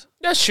lefties.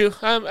 that's true.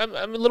 I'm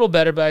a little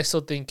better, but I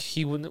still think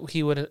he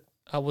wouldn't.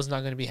 I was not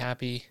going to be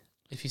happy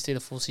if he stayed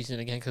a full season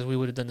again because we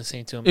would have done the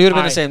same to him. It would have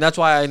been the same. That's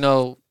why I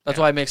know. That's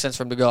Yeah. why it makes sense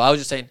for him to go. I was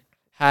just saying,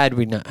 had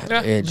we not had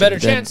Yeah, AJ, better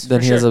then, chance. then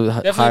for he sure. has a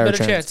Definitely higher a better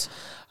chance.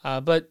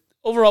 chance. But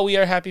overall, we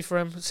are happy for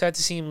him. Sad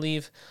to see him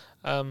leave.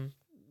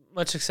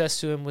 Much success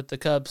to him with the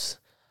Cubs.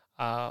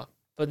 But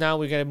now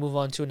we're going to move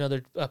on to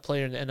another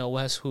player in the NL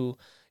West who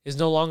is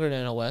no longer in the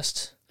NL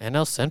West.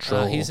 NL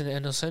Central. He's in the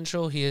NL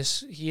Central. He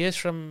is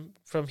from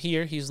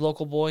here. He's a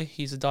local boy.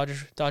 He's a Dodger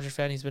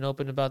fan. He's been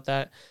open about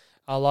that.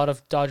 A lot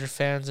of Dodger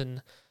fans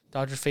and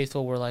Dodger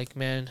faithful were like,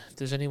 man, if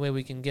there's any way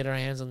we can get our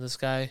hands on this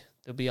guy,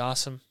 it'll be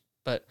awesome.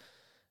 But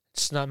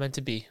it's not meant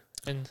to be.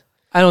 And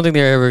I don't think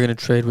they're ever going to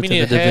trade within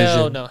the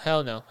division.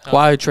 Hell no.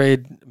 Why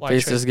trade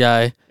face trade? this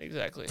guy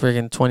Exactly.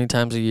 freaking 20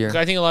 times a year?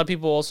 I think a lot of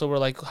people also were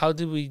like, how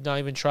did we not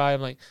even try?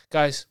 I'm like,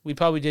 guys, we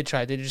probably did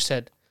try. They just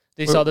said,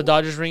 they saw the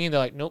Dodgers ringing. They're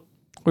like, nope.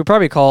 We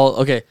probably call,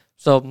 okay,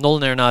 so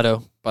Nolan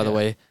Arenado, by the Yeah.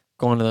 way,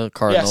 going to the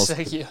Cardinals. Yes,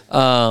 thank you.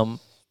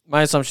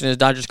 My assumption is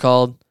Dodgers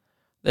called.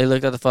 They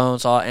looked at the phone,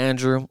 saw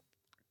Andrew,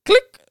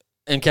 click,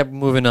 and kept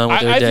moving on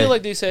with their I day. feel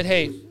like they said,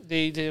 hey,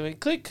 they went,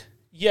 click,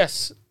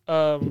 yes.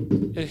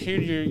 Here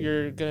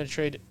you're going to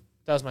trade.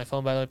 That was my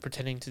phone, by the way,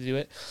 pretending to do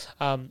it.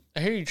 I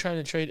hear you're trying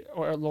to trade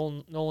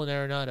Nolan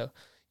Arenado.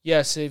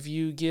 Yes, if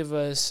you give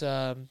us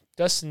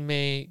Dustin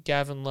May,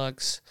 Gavin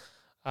Lux,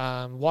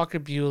 Walker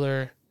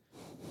Buehler,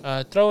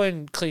 throw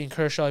in Clayton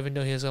Kershaw, even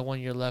though he has got 1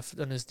 year left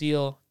on his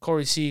deal,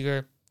 Corey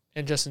Seager,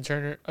 and Justin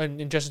Turner.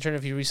 And Justin Turner,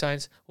 if he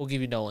resigns, we'll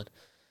give you Nolan.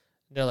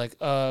 And they're like,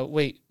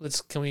 wait,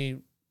 can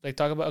we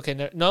talk about?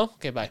 Okay, no,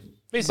 okay, bye.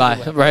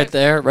 Basically, Bye. Right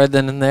there, right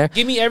then and there.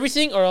 Give me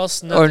everything or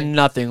else nothing. Or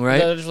nothing, right?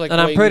 They're just like,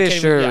 And I'm wait, we pretty can't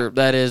even- sure yeah.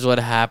 that is what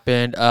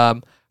happened.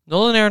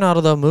 Nolan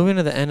Arenado, though, moving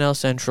to the NL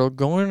Central,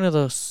 going to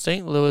the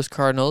St. Louis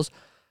Cardinals.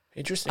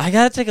 Interesting. I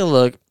got to take a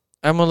look.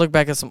 I'm going to look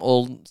back at some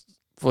old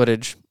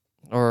footage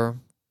or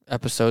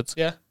episodes.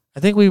 Yeah.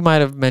 I think we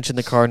might have mentioned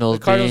the Cardinals,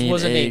 being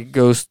was a a name.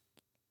 ghost,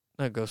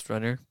 not ghost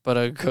runner, but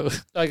a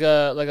ghost, like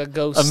a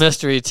ghost. a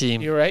mystery team.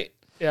 You're right.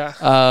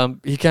 Yeah.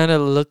 He kind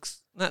of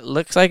not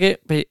looks like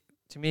it, but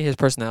to me, his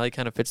personality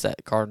kind of fits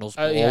that Cardinals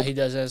mold. Yeah, he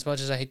does. As much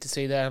as I hate to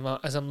say that,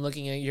 as I'm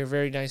looking at your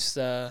very nice.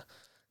 The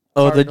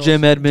Cardinals,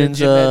 Jim Edmonds,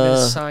 the Jim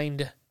Edmonds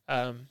signed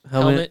helmet.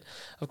 helmet.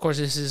 Of course,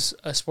 this is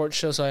a sports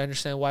show, so I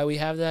understand why we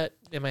have that.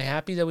 Am I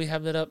happy that we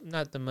have that up?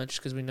 Not that much,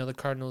 because we know the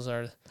Cardinals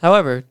are.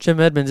 However, Jim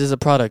Edmonds is a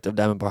product of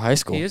Diamond Bar High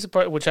School. He is a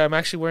part, which I'm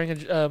actually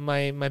wearing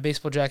my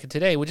baseball jacket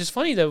today, which is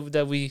funny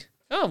that we.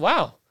 Oh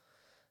wow,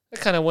 that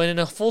kind of went in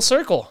a full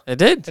circle. It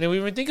did. I didn't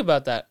even think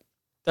about that.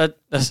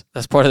 That's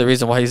part of the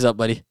reason why he's up,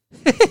 buddy.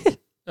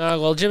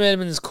 Well, Jim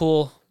Edmonds is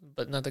cool,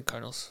 but not the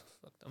Cardinals.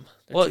 Fuck them.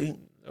 Well,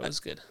 That was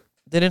good.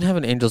 They didn't have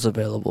an Angels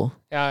available.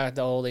 Yeah,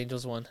 the old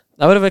Angels one.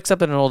 I would have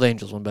accepted an old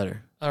Angels one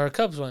better. Or a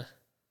Cubs one.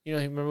 You know,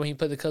 remember when he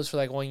put the Cubs for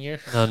like 1 year?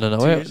 No. 2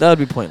 Wait, years. that would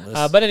be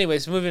pointless. But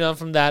anyways, moving on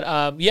from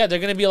that. Yeah, they're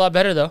going to be a lot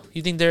better, though.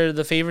 You think they're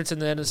the favorites in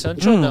the NL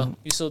Central? No.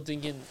 You still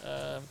thinking...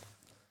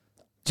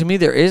 to me,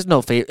 there is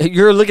no favorite.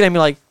 You're looking at me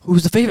like,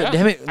 who's the favorite? yeah,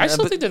 Damn it. I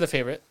still But think they're the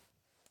favorite.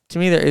 to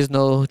me, there is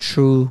no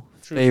true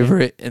True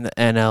favorite in the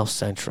NL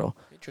Central.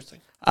 Interesting.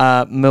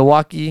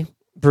 Milwaukee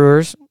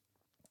Brewers,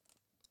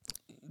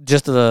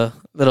 just a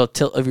little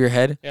tilt of your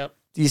head. Yep.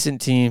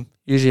 Decent team.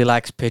 Usually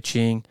lacks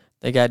pitching.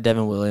 They got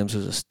Devin Williams,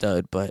 who's a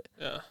stud, but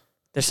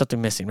there's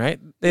something missing, right?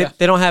 They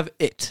don't have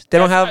it. They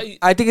don't have.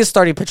 I think it's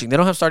starting pitching. They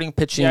don't have starting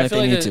pitching like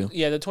they need to.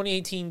 Yeah, the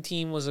 2018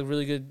 team was a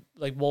really good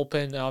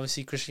bullpen.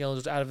 Obviously, Christian Yelich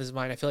was out of his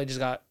mind. I feel like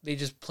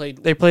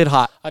they played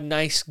hot. A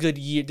nice good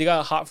year. They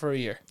got hot for a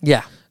year.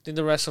 Yeah. I think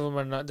the rest of them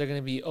are not. They're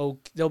gonna be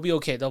they'll be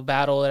okay. They'll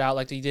battle it out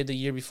like they did the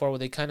year before, where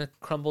they kind of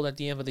crumbled at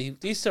the end, but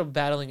they still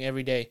battling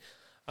every day.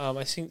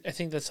 I think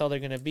that's how they're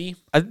gonna be.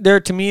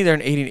 To me, they're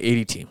an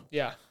 80-80 team.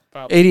 Yeah,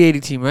 probably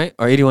 80-80 team, right?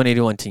 Or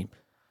 81-81 team.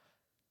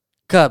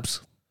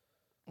 Cubs.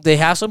 They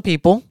have some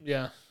people.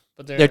 Yeah,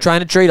 but they're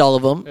trying to trade all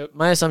of them. Yep.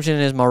 My assumption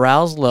is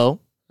morale's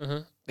low.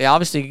 Uh-huh. They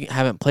obviously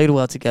haven't played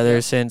well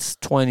together since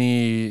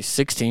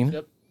 2016.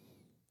 Yep.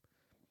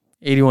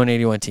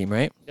 81-81 team,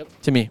 right?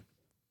 Yep. To me.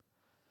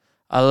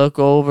 I look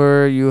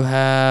over, you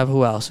have,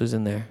 who else who's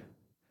in there?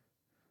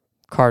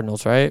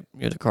 Cardinals, right?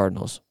 You're the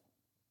Cardinals.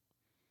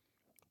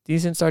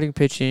 Decent starting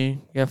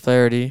pitching. You have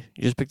Flaherty.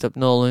 You just picked up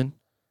Nolan.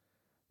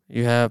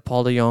 You have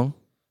Paul DeJong.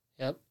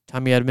 Yep.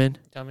 Tommy Edman.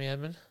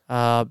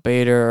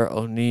 Bader,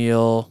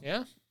 O'Neill.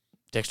 Yeah.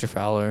 Dexter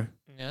Fowler.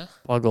 Yeah.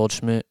 Paul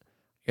Goldschmidt.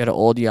 You got an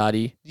old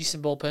Yachty.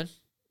 Decent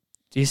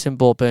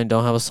bullpen.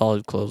 Don't have a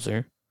solid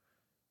closer.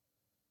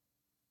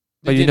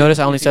 But you notice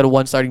I only said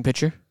one starting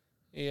pitcher?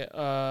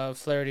 Yeah,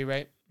 Flaherty,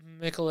 right?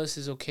 Nicholas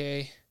is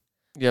okay.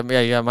 Yeah,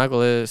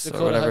 Michael is.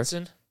 Dakota or whatever.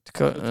 Hudson.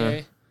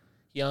 Okay.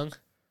 Young.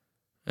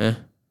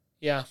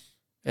 Yeah.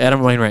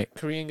 Adam Wainwright.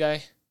 Korean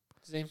guy.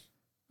 His name?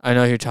 I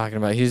know who you're talking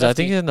about. I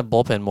think he's in the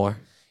bullpen more.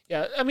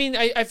 Yeah, I mean,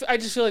 I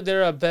just feel like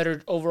they're a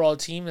better overall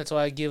team. That's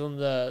why I give them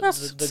the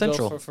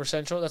Central. go for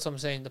Central. That's what I'm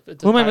saying.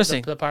 Who am I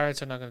missing? The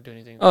Pirates are not going to do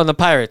anything. Oh, and the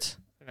Pirates.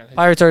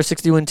 Pirates are a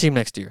 60-win team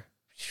next year.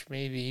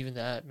 Maybe even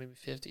that. Maybe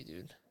 50,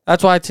 dude.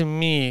 That's why, to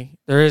me,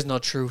 there is no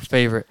true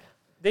favorite.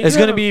 It's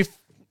going to be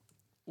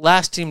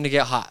last team to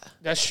get hot.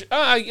 That's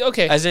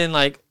okay. As in,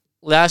 like,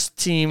 last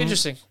team.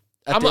 Interesting.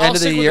 At the end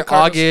of the year,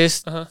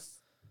 August,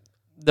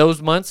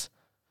 those months,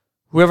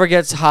 whoever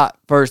gets hot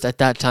first at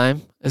that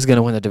time is going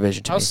to win the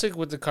division. I'll stick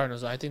with the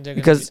Cardinals. I think they're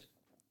going to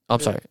I'm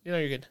sorry. You know,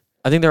 you're good.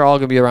 I think they're all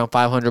going to be around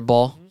 500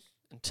 ball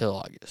until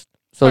August.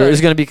 So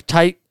it's going to be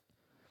tight.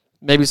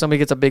 Maybe somebody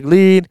gets a big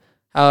lead.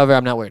 However,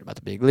 I'm not worried about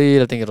the big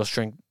lead. I think it'll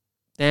shrink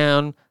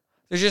down.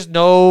 There's just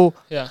no...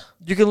 Yeah.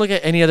 You can look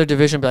at any other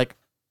division and be like,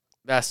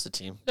 that's the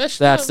team. That's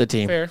the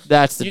team. Fair.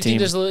 That's the team.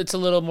 You think it's a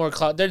little more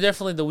cloud? They're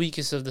definitely the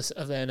weakest of the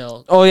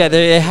NL. Oh, yeah.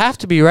 They have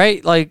to be,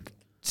 right? Like,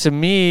 to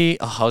me...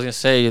 I was going to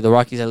say, the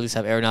Rockies at least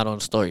have Arenado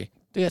and Story.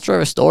 They got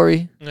Trevor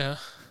Story. Yeah.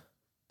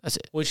 That's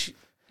it. Which...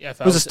 Yeah,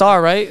 who's a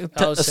star, right? If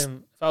I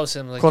was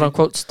him, like, quote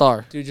unquote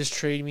star. Dude, just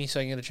trade me so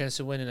I can get a chance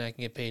to win and I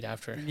can get paid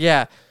after.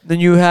 Yeah.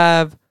 Then you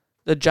have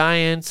the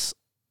Giants,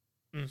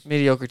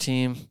 mediocre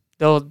team.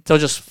 They'll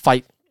just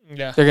fight.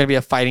 Yeah. They're gonna be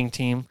a fighting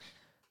team.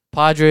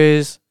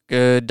 Padres,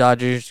 good.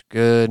 Dodgers,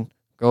 good.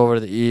 Go over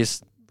to the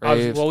East.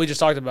 Braves. Well, we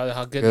just talked about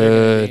how good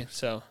they're gonna be.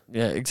 So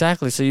yeah,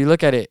 exactly. So you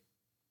look at it.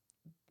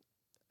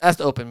 That's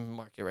the open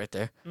market right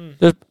there.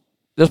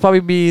 There's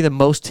probably be the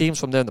most teams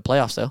from there in the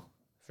playoffs, though.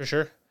 For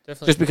sure.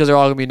 Definitely. Just because they're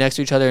all going to be next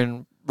to each other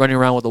and running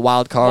around with a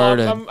wild card.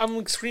 Well, I'm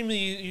extremely...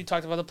 You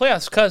talked about the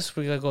playoffs because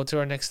we're going to go to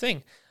our next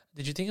thing.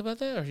 Did you think about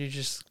that or you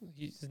just...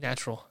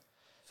 natural?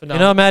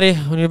 Phenomenal. You know, Matty,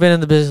 when you've been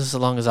in the business as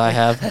long as I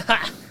have, you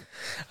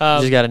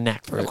just got a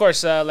knack for it. Of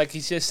course, like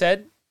he just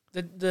said,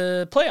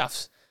 the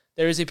playoffs.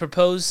 There is a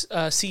proposed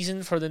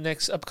season for the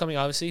next upcoming,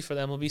 obviously, for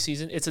the MLB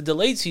season. It's a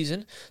delayed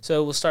season,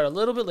 so it will start a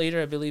little bit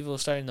later. I believe it will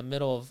start in the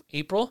middle of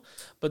April.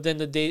 But then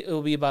the date it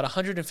will be about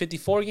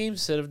 154 games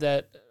instead of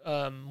that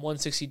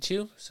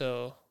 162.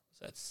 So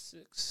that's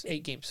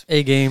 8 games.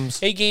 8 games.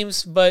 8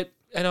 games, but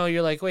I know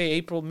you're like,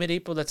 wait,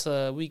 mid-April, that's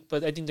a week.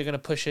 But I think they're going to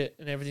push it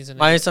and everything's...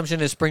 My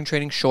assumption is spring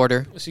training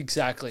shorter.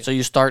 Exactly. So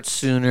you start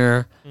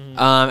sooner. Mm-hmm.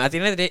 At the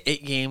end of the day,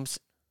 8 games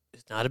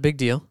is not a big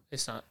deal.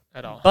 It's not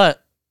at all.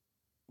 But...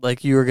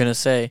 like you were going to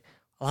say,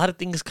 a lot of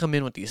things come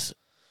in with these.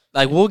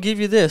 Like, we'll give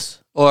you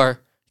this,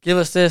 or give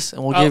us this,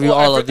 and we'll give you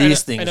all of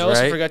these things, right? I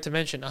also forgot to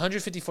mention,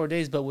 154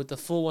 days, but with the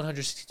full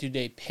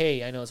 162-day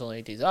pay. I know it's only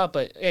 8 days up,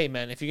 but hey,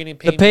 man, if you're getting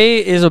paid... the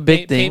pay is a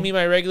big thing. Pay me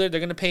my regular.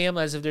 They're going to pay them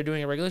as if they're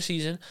doing a regular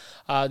season.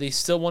 They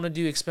still want to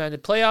do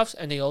expanded playoffs,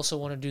 and they also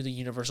want to do the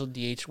universal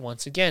DH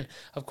once again.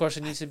 Of course,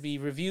 it needs to be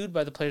reviewed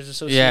by the Players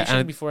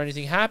Association before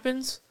anything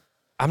happens.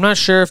 I'm not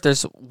sure if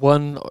there's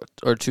 1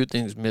 or 2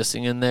 things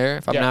missing in there,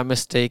 if I'm not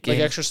mistaken.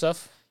 Like extra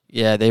stuff?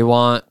 Yeah, they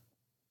want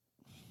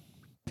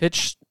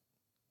pitch,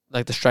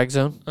 like the strike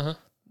zone. Uh-huh.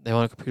 They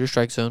want a computer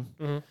strike zone.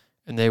 Mm-hmm.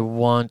 And they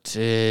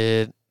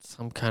wanted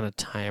some kind of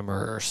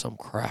timer or some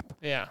crap.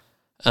 Yeah.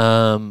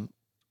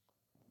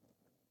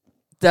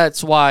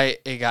 That's why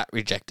it got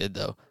rejected,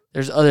 though.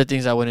 There's other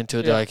things that went into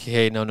it. They're like,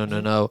 hey,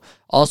 no.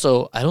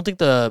 Also, I don't think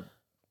the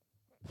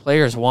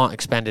players want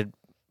expanded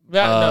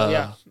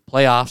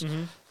playoffs.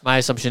 Mm-hmm. My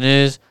assumption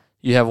is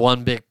you have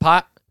one big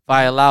pot. If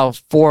I allow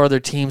 4 other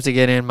teams to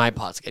get in, my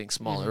pot's getting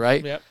smaller,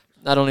 right? Yep.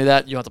 Not only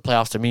that, you want the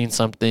playoffs to mean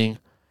something.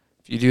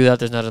 If you do that,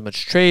 there's not as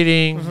much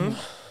trading. Mm-hmm.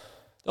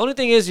 The only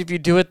thing is, if you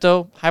do it,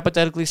 though,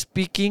 hypothetically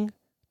speaking,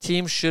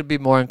 teams should be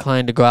more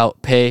inclined to go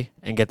out, pay,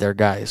 and get their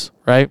guys,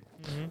 right?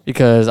 Mm-hmm.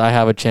 Because I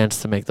have a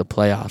chance to make the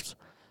playoffs.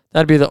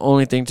 That'd be the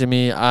only thing to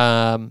me.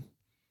 I'm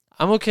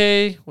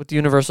okay with the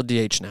universal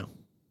DH now.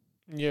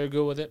 You're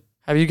good with it.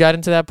 Have you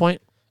gotten to that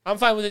point? I'm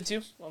fine with it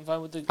too. I'm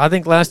fine with it. I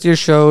think last year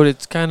showed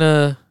it's kind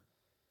of...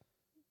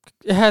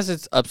 It has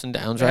its ups and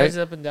downs, right? It's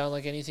up and down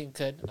like anything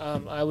could.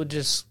 I would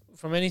just,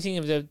 from anything,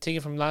 if they're taking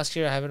from last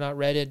year, I have not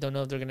read it. Don't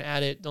know if they're going to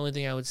add it. The only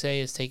thing I would say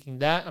is taking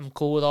that. I'm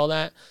cool with all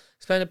that.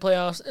 Expanded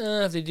playoffs,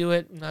 if they do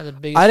it, not the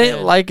biggest I didn't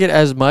fan. like it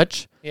as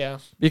much Yeah.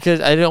 because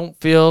I don't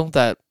feel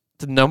that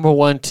the number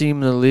one team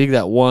in the league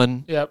that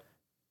won... Yep.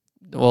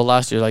 Well,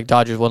 last year, like,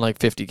 Dodgers won, like,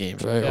 50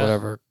 games, right? Yeah. Or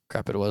whatever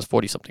crap it was,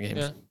 40-something games.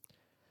 Yeah.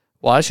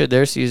 Why should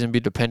their season be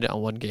dependent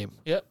on one game,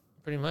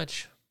 Pretty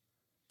much.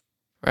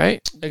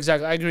 right?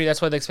 Exactly. I agree.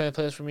 That's why the expanded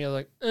playoffs for me, I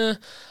was like,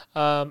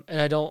 and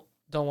I don't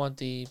want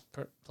the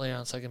player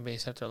on second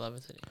base after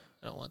 11th inning.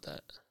 I don't want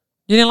that.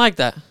 You didn't like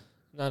that?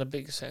 Not a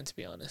big fan, to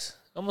be honest.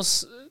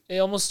 It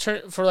almost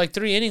turned for like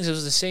 3 innings. It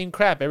was the same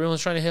crap. Everyone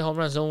was trying to hit home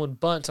runs. No one would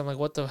bunt. I'm like,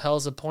 what the hell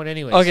is the point,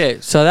 anyways? Okay,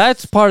 so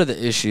that's part of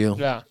the issue.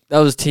 Yeah. That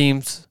was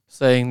teams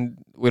saying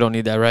we don't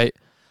need that, right?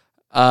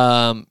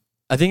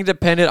 I think it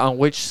depended on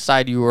which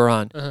side you were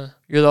on. Uh-huh.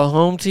 You're the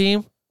home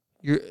team.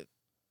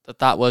 The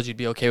thought was you'd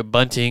be okay with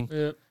bunting,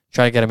 Yeah.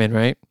 try to get them in,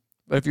 right?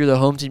 But if you're the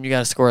home team, you got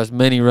to score as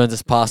many runs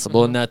as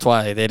possible, and that's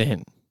why they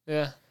didn't.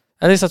 Yeah.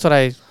 At least that's what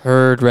I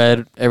heard,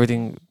 read,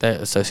 everything that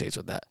associates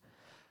with that.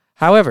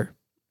 However,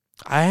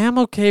 I am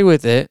okay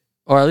with it,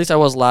 or at least I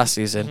was last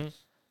season. Mhm.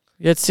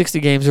 You had 60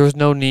 games. There was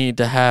no need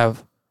to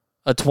have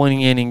a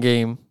 20-inning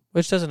game,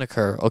 which doesn't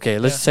occur. Okay,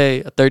 let's say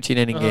a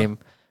 13-inning Uh-huh. game.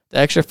 The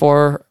extra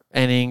 4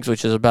 innings,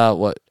 which is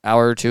about,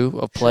 hour or two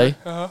of play.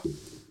 Uh-huh.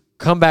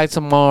 Come back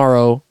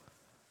tomorrow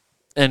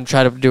and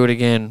try to do it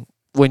again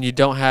when you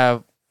don't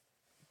have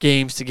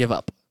games to give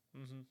up.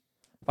 Mm-hmm.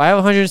 If I have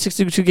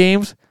 162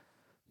 games,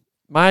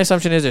 my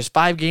assumption is there's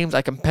 5 games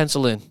I can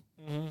pencil in.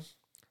 Mm-hmm.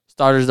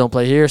 Starters don't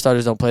play here,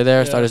 starters don't play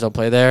there, Yeah. starters don't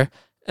play there.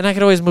 And I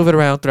can always move it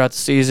around throughout the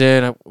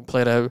season. I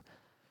played a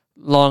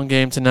long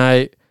game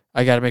tonight.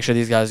 I got to make sure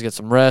these guys get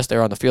some rest.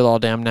 They're on the field all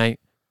damn night.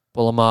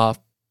 Pull them off.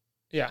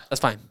 Yeah. That's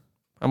fine.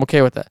 I'm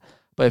okay with that.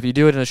 But if you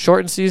do it in a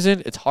shortened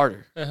season, it's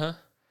harder. Uh-huh.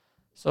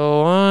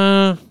 So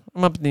I'm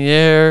up in the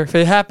air. If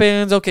it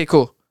happens, okay,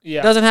 cool.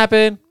 Yeah. Doesn't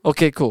happen,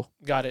 okay, cool.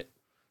 Got it.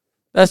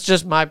 That's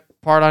just my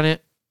part on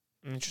it.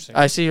 Interesting.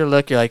 I see your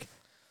look. You're like,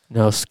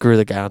 no, screw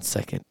the guy on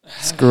second.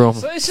 Screw him.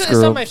 So it's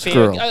Screw not him. my Screw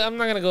favorite. him. I'm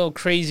not going to go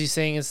crazy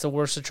saying it's the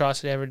worst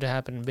atrocity ever to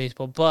happen in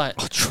baseball,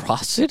 but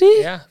Atrocity?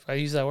 yeah, if I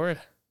use that word.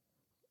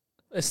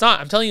 It's not.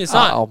 I'm telling you it's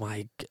not. Oh,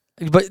 my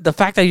God. But the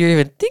fact that you're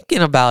even thinking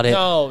about it.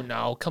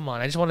 No, come on.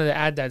 I just wanted to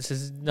add that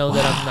to know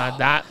that I'm not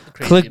that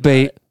crazy.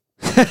 Clickbait.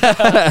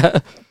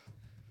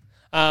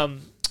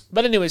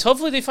 But anyways,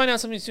 hopefully they find out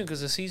something soon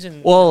because the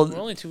season. Well- we're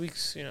only 2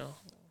 weeks.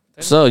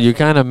 So you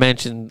kind of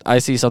mentioned, I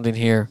see something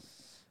here.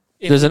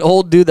 If- There's an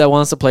old dude that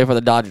wants to play for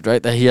the Dodgers,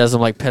 right? That he has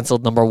him like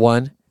penciled number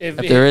 1. If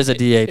there is a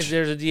DH. If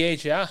there's a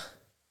DH, yeah.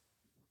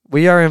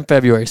 We are in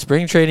February.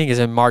 Spring training is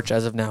in March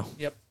as of now.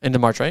 Yep. Into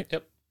March, right?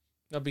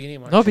 No, beginning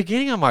of March. No,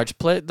 beginning of March.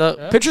 The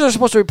Yeah. pitchers are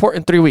supposed to report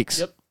in 3 weeks.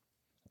 Yep.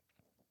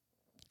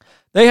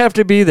 They have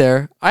to be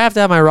there. I have to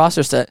have my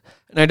roster set,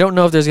 and I don't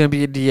know if there's going to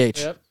be a DH.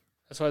 Yep.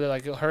 That's why they're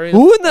like, hurry.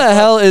 Who in the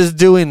hell is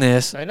doing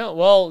this? I know.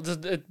 Well,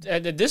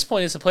 at this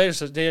point, it's the players,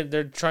 so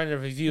they're trying to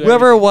review.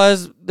 Whoever it everything.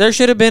 was, there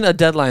should have been a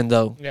deadline,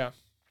 though. Yeah.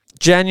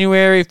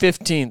 January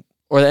 15th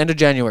or the end of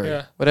January.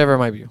 Yeah. Whatever it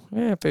might be.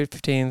 Yeah,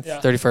 15th,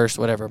 Yeah. 31st,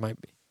 whatever it might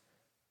be.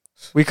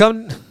 We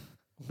come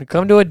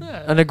to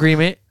an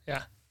agreement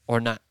Yeah. or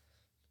not.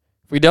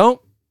 If we don't,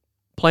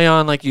 play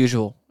on like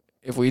usual.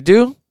 If we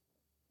do,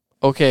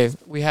 okay,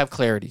 we have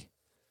clarity.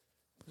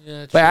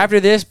 Yeah. But true. after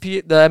this,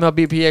 the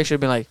MLBPA should have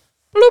been like,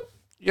 bloop,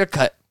 you're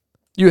cut.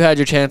 You had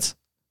your chance.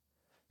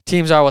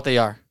 Teams are what they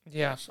are.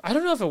 Yeah, I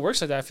don't know if it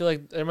works like that. I feel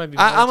like there might be.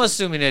 I'm more to-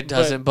 assuming it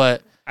doesn't,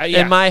 but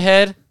yeah, in my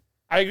head,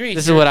 I agree.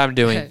 this is what I'm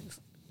doing.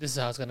 This is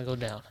how it's gonna go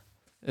down.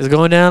 It's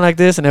going down like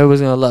this, and everybody's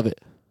going to love it.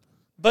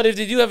 But if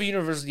they do have a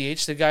universal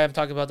DH, the guy I'm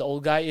talking about, the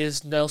old guy,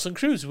 is Nelson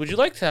Cruz. Would you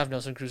like to have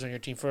Nelson Cruz on your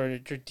team for your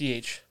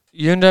DH?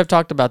 You and I have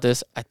talked about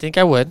this. I think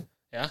I would.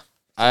 Yeah.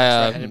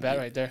 That's I, right bat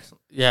right there.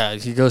 yeah,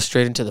 he goes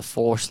straight into the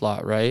 4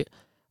 slot, right?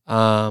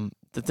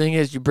 The thing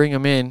is, you bring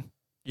him in,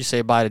 you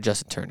say bye to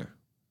Justin Turner.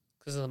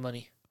 Because of the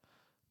money.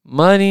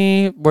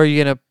 Money, where are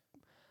you going to...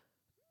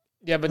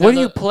 Yeah, but What do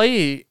you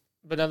play?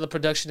 But now the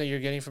production that you're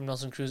getting from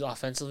Nelson Cruz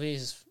offensively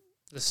is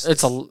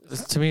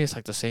To me, it's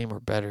like the same or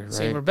better, right?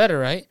 same or better,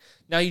 right?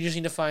 Now you just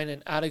need to find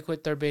an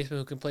adequate third baseman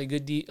who can play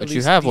good But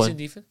you have decent one.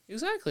 defense.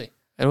 Exactly.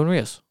 Edwin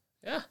Rios.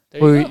 Yeah.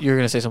 There Well, you go. you're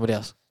going to say somebody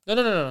else.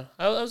 No.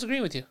 I was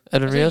agreeing with you.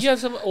 Edwin I think Rios? you have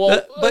some.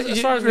 Well, But as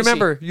you, far as we see.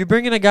 remember, you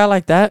bring in a guy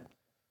like that,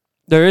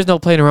 there is no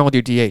playing around with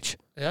your DH.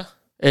 Yeah.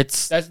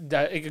 It's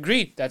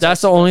Agreed.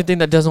 That's the only thing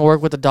that doesn't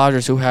work with the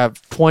Dodgers, who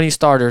have 20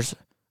 starters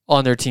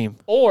on their team.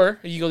 Or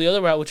you go the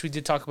other route, which we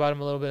did talk about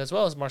him a little bit as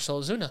well, is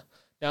Marcell Ozuna.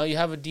 Now you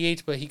have a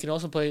DH, but he can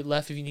also play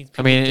left if you need.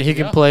 I mean, he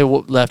can play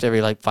left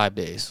every like 5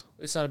 days.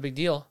 It's not a big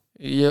deal.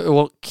 It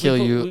won't kill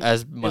you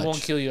as much. It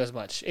won't kill you as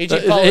much.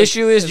 The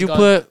issue is you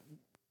put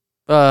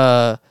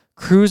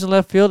Cruz in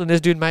left field, and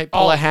this dude might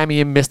pull a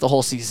hammy and miss the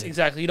whole season.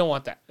 Exactly. You don't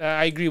want that.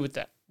 I agree with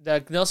that.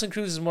 Nelson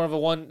Cruz is more of a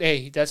one.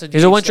 Hey, that's a DH.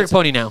 He's a one-trick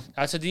pony now.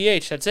 That's a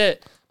DH. That's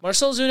it.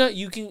 Marcell Ozuna,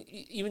 you can,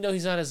 even though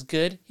he's not as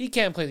good, he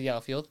can play the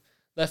outfield.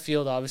 Left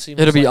field, obviously.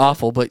 It'll be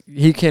awful, but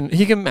he can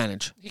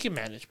manage. He can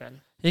manage,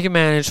 man. He can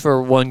manage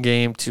for 1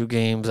 game, 2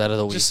 games out of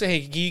the week. Just say,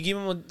 hey, you give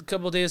him a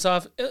couple of days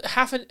off,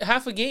 half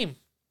a game.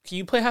 Can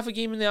you play half a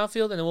game in the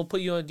outfield, and then we'll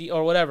put you on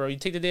or whatever. You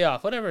take the day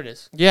off, whatever it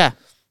is. Yeah.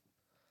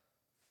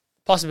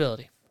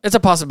 Possibility. It's a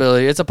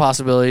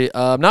possibility.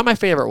 Not my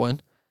favorite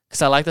one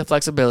because I like the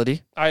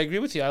flexibility. I agree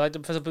with you. I like the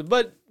flexibility.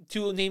 But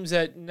 2 names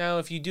that now,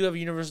 if you do have a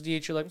universal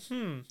DH, you're like,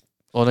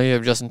 Well, now you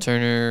have Justin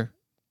Turner,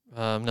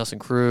 Nelson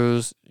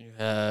Cruz. You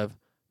have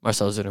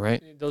Marcell Ozuna,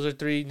 right? Those are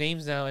 3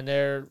 names now, and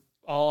they're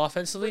all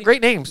offensively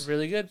great names.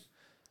 Really good.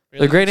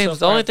 They're great names.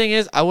 The only thing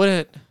is, I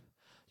wouldn't.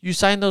 You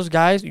sign those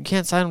guys, you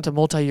can't sign them to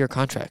multi-year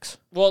contracts.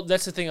 Well,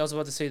 that's the thing. I was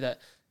about to say that.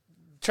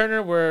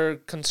 Turner, we're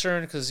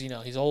concerned because,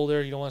 he's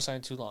older. You don't want to sign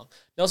him too long.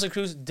 Nelson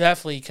Cruz,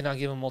 definitely cannot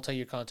give him a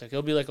multi-year contract.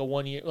 It'll be like a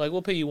 1 year. Like,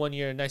 we'll pay you 1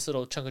 year, a nice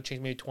little chunk of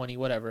change, maybe 20,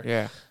 whatever.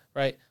 Yeah.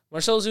 Right?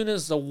 Marcell Ozuna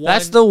is the one.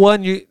 That's the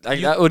one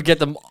that would get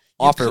them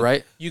offer,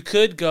 right? You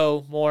could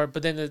go more,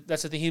 but then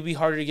that's the thing. He'd be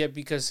harder to get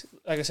because,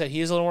 like I said,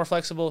 he is a little more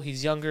flexible.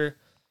 He's younger.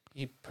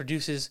 He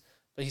produces,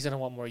 but he's going to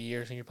want more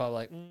years. And you're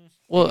probably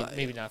like,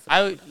 maybe not.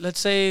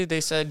 Let's say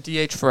they said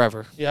DH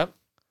forever. Yep.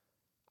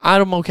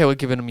 I'm okay with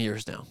giving him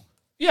years now.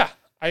 Yeah.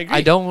 I agree.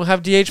 I don't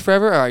have DH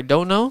forever, or I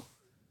don't know.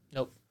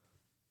 Nope.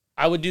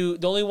 I would do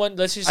the only one.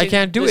 Let's just say I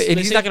can't do it, and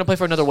he's not going to play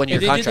for another 1 year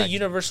contract. If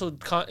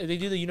they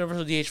do the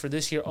universal DH for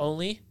this year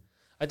only,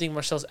 I think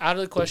Marcel's out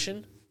of the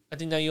question. I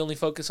think now you only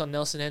focus on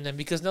Nelson and then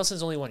because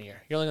Nelson's only 1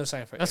 year, you're only going to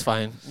sign for it. That's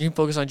fine. You can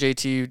focus on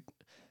JT.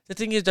 The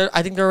thing is,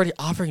 I think they're already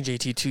offering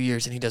JT 2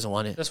 years, and he doesn't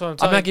want it. That's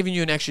what I'm not giving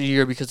you an extra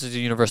year because it's a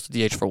universal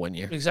DH for 1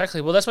 year. Exactly.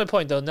 Well, that's my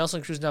point, though.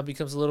 Nelson Cruz now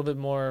becomes a little bit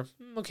more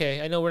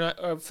okay. I know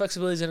our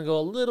flexibility is going to go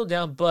a little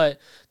down, but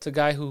it's a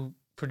guy who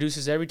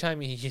produces every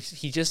time. He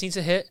just needs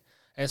a hit,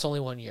 and it's only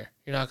 1 year.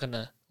 You're not going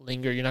to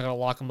linger. You're not going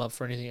to lock him up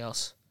for anything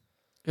else.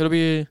 It'll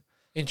be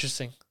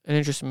interesting. An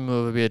interesting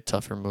move. It'll be a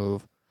tougher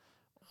move.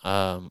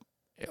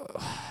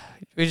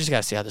 We just got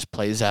to see how this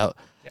plays out.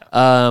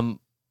 Yeah.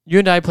 You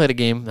and I played a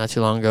game not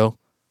too long ago.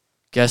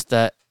 Guess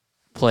that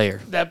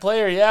player. That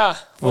player, yeah.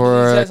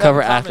 For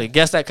cover athlete.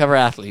 Guess that cover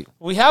athlete.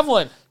 We have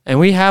one.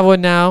 And we have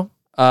one now.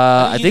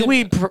 I think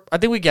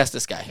we guessed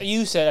this guy.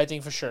 You said, I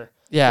think for sure.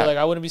 Yeah.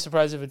 I wouldn't be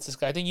surprised if it's this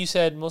guy. I think you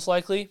said most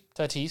likely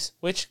Tatis,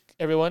 which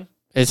everyone.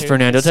 It's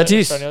Fernando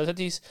Tatis. Fernando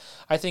Tatis.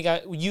 I think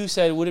you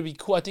said, would it be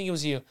cool? I think it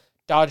was you.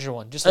 Dodger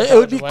one. Just it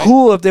would be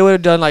cool if they would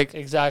have done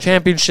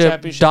championship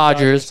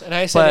Dodgers. And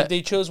I said if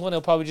they chose one,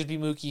 it'll probably just be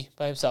Mookie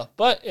by himself.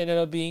 But it ended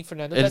up being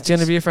Fernando Tatis. It's going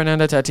to be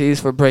Fernando Tatis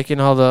for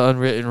breaking all the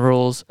unwritten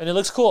rules. And it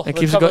looks cool. It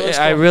keeps going.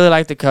 I really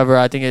like the cover.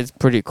 I think it's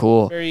pretty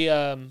cool. Very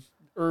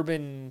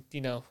urban,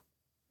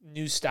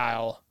 new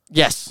style.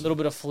 Yes. A little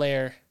bit of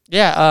flair.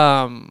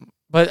 Yeah.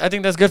 But I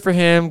think that's good for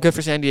him. Good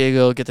for San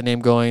Diego. Get the name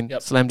going.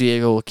 Yep. Slam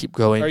Diego will keep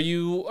going. Are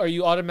you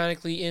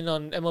automatically in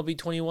on MLB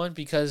 21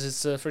 because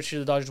it's the first year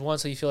the Dodgers won,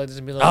 so you feel like there's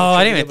gonna be a little.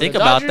 I didn't even think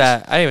about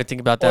that.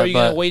 Or are you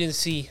gonna wait and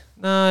see?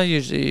 No,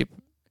 usually.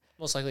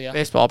 Most likely, yeah.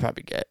 Baseball I'll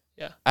probably get.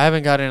 Yeah. I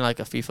haven't gotten like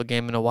a FIFA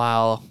game in a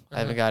while. I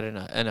haven't gotten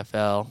an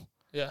NFL.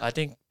 Yeah. I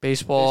think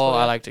baseball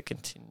I like to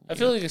continue. I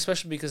feel like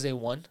especially because they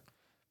won.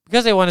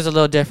 Because they won is a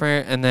little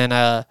different, and then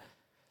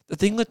the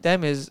thing with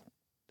them is.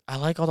 I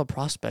like all the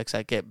prospects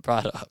that get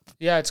brought up.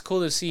 Yeah, it's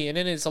cool to see. And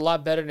then it's a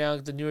lot better now,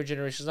 the newer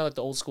generation. It's not like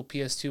the old school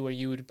PS2 where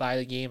you would buy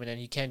the game and then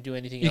you can't do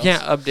anything else. You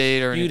can't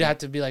update or anything. You'd have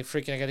to be like,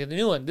 freaking, I got to get the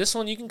new one. This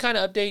one, you can kind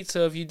of update.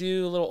 So if you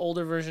do a little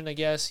older version, I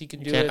guess, you can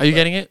do it. Are you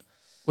getting it?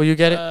 Will you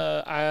get it?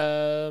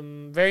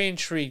 I'm very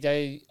intrigued.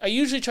 I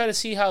usually try to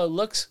see how it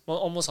looks. Well,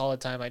 almost all the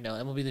time, I know.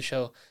 MLB The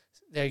Show.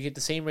 They get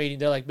the same rating.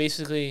 They're like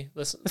basically.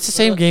 It's the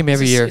same game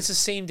every year. It's the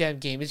same damn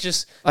game. It's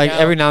just. Like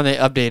every now and then they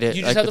update it.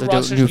 You just have the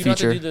rosters. You don't have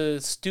to do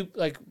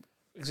the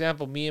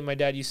example, me and my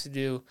dad used to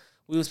do.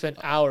 We would spend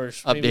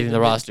hours updating the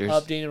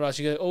rosters.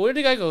 You go, where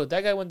did the guy go?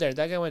 That guy went there.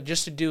 That guy went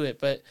just to do it.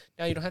 But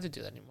now you don't have to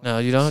do that anymore. No,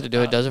 you don't have to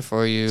do it. It does it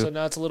for you. So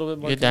now it's a little bit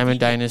more. You get Diamond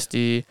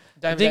Dynasty.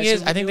 The thing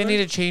is, I think they need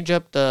to change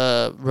up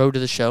the road to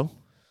the show.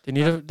 They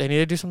need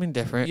to do something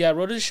different. Yeah,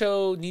 road to the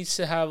show needs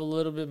to have a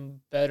little bit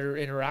better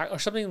interact or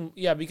something.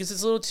 Yeah, because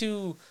it's a little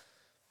too.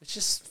 It's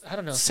just I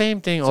don't know. Same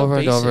thing over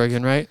and over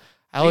again, right?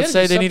 I would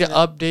say they need to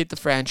update the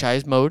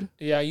franchise mode.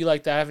 Yeah, you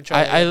like that? I haven't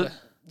tried.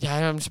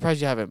 Yeah, I'm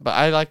surprised you haven't, but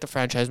I like the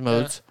franchise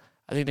modes. Yeah.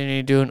 I think they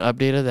need to do an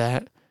update of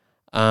that.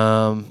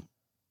 I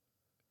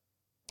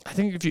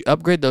think if you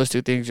upgrade those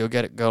 2 things, you'll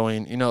get it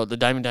going. The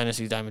Diamond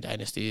Dynasty is Diamond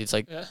Dynasty. It's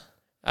like,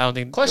 I don't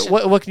think... Question.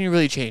 What can you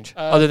really change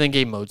other than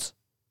game modes?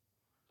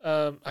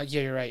 Yeah,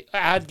 you're right.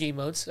 Add game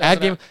modes.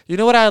 You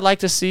know what I'd like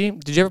to see?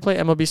 Did you ever play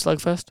MLB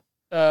Slugfest?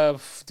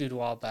 Dude, a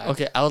while back.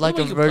 Okay, I would like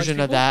a version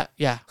of that,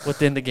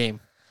 within the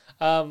game.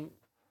 I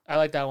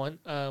like that one.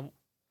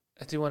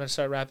 do want to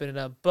start wrapping it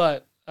up.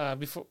 But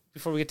before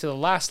we get to the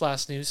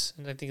last news,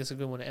 and I think it's a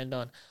good one to end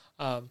on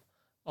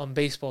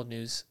baseball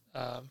news.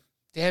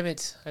 Damn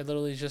it! I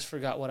literally just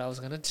forgot what I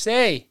was gonna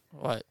say.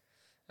 What?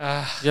 You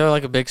have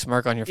like a big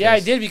smirk on your face. Yeah, I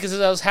did because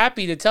I was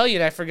happy to tell you,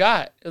 and I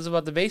forgot. It was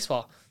about the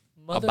baseball.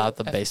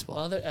 Baseball.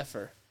 Mother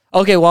effer.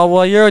 Okay, well,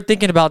 while you're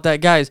thinking about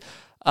that, guys,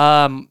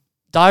 Boston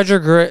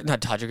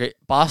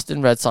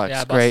Red Sox,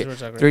 Yeah, great. Boston Red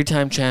Sox,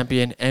 3-time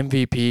champion,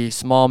 MVP,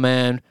 small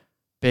man,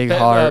 big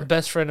heart.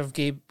 Best friend of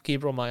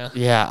Gabriel Maya.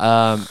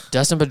 Yeah,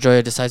 Dustin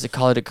Pedroia decides to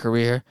call it a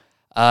career.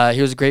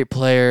 He was a great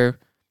player.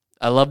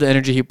 I love the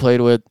energy he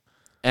played with.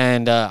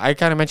 And I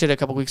kind of mentioned it a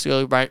couple weeks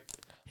ago, right?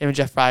 Him and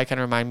Jeff Fry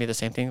kind of remind me of the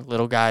same thing.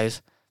 Little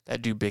guys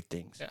that do big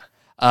things. Yeah.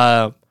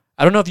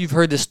 I don't know if you've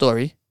heard this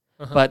story,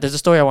 but there's a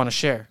story I want to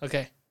share.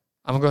 Okay.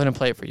 I'm going to go ahead and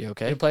play it for you,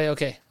 okay? You play?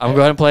 Okay. I'm going to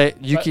go ahead and play it.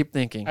 You keep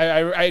thinking.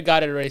 I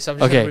got it already, so I'm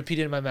just going to repeat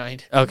it in my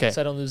mind. Okay.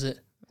 So I don't lose it.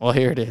 Well,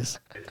 here it is.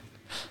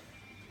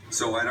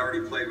 So I'd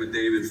already played with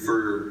David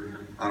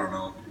for,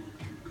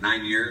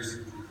 9 years.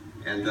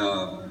 And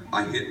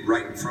I hit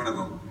right in front of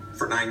him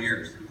for 9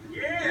 years.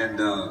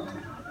 And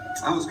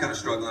I was kind of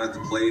struggling at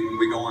the plate. And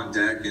we go on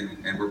deck,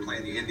 and we're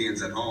playing the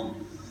Indians at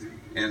home.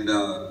 And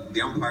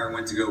the umpire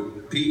went to go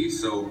pee,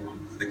 so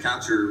the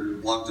catcher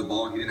blocked a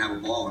ball, and he didn't have a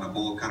ball, and a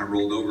ball kind of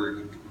rolled over.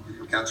 And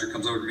the catcher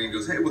comes over to me and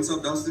goes, "Hey, what's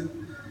up,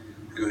 Dustin?"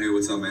 I go, "Hey,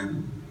 what's up,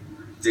 man?"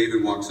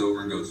 David walks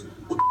over and goes,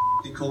 "What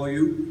did he call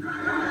you?" And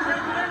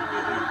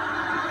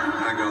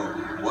I go,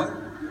 "What?"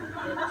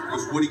 He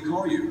goes, "What did he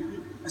call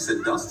you?" I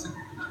said, "Dustin."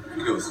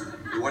 He goes,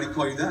 "Why did he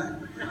call you that?"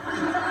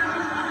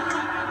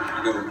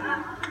 I go,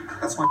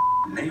 "That's my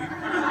name."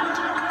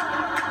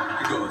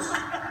 He goes,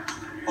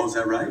 "Oh, is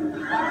that right?"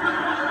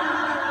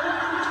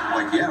 I'm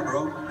like, "Yeah,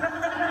 bro.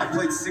 I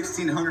played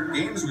 1,600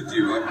 games with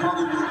you.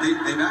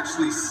 They've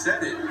actually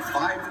said it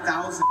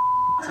 5,000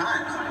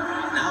 times.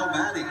 Now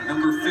batting,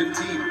 number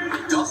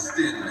 15,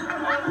 Dustin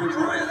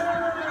Pedroia."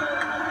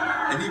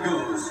 And he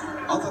goes,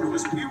 "I thought it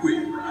was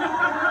Pee-wee."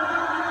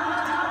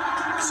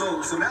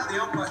 So now the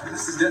umpire,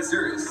 this is dead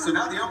serious. So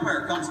now the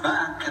umpire comes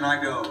back, and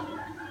I go,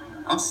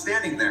 I'm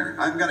standing there.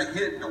 I've got a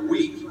hit in a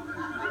week.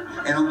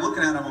 And I'm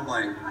looking at him, I'm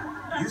like,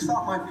 "You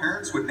thought my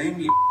parents would name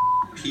me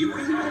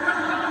Pee-wee?"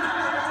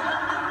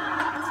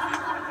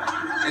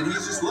 And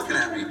he's just looking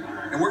at me.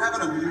 And we're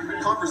having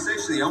a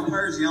conversation. The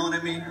umpire's yelling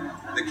at me.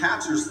 The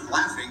catcher's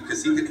laughing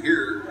because he can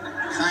hear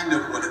kind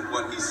of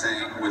what he's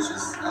saying, which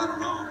is, I don't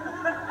know.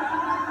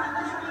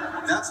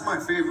 That's my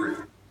favorite.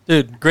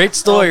 Dude, great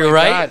story,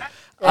 right? God.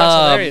 That's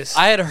hilarious.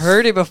 I had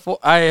heard it before.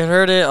 I had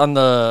heard it on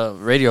the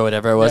radio,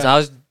 whatever it was. Yeah. And I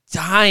was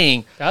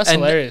dying. That's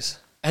hilarious.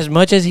 As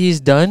much as he's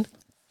done,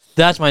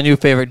 that's my new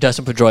favorite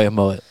Dustin Pedroia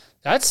moment.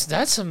 Oh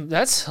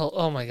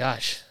my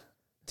gosh.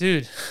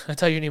 Dude, I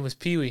thought your name was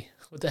Pee-wee.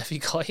 What the F he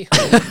call you?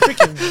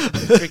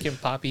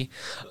 freaking Poppy.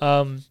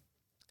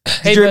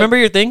 Did you remember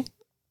your thing?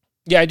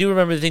 Yeah, I do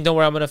remember the thing. Don't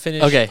worry, I'm gonna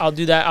finish. Okay. I'll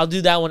do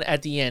that one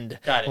at the end.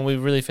 Got it. When we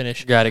really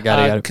finish. Got it.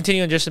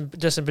 Continue on Justin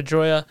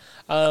Pedroia.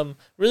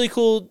 Really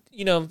cool,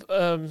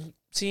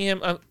 seeing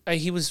him.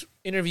 He was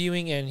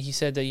interviewing and he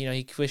said that,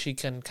 he wish he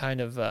can kind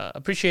of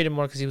appreciate him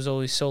more because he was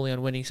always solely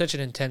on winning. Such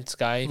an intense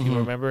guy, if you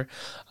remember.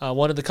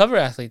 One of the cover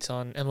athletes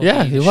on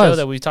MLB, the show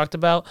that we talked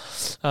about.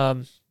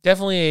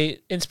 Definitely a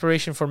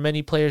inspiration for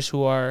many players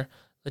who are,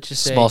 let's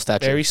just say, small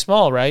stature. Very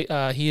small, right?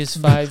 He is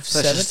 5'7". Let's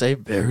just say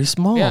very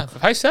small. Yeah,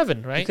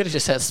 5'7", right? You could have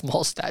just said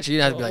small stature. You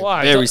didn't have to be like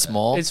Why? very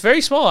small. It's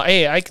very small.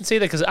 Hey, I can say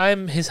that because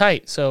I'm his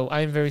height, so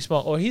I'm very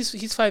small. Or he's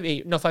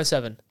 5'8". No,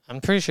 5'7". I'm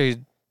pretty sure he's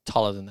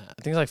taller than that.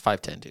 I think he's like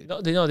 5'10", dude.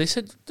 No, they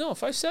said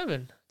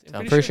 5'7".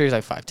 I'm pretty sure he's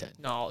like 5'10".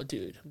 No,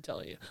 dude, I'm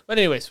telling you. But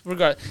anyways,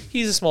 regardless,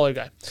 he's a smaller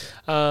guy.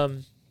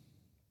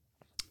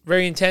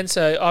 Very intense.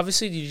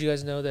 Obviously, did you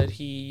guys know that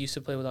he used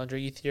to play with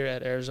Andre Ethier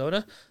at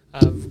Arizona?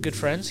 Good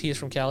friends. He is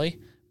from Cali.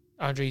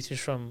 Andre Ethier's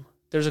from.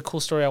 There's a cool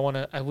story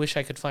I wish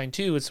I could find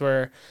too. It's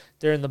where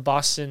they're in the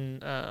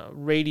Boston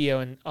radio,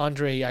 and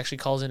Andre actually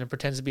calls in and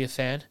pretends to be a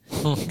fan.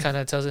 He kind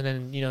of tells it,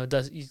 and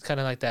does. He's kind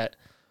of like that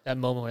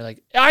moment where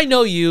like, I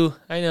know you.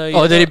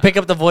 Oh, did he pick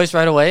up the voice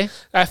right away?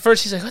 At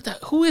first, he's like, "What the?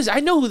 Who is? I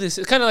know who this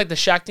is." Kind of like the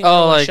Shaq thing.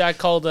 Oh, like Shaq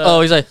called.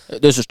 He's like,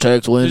 "This is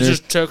Tex Winter." This is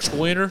Tex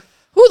Winter.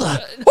 Who the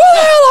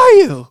hell are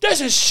you?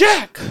 This is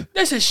Shaq.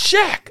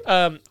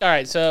 All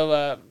right.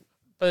 So,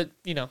 but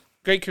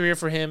great career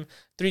for him.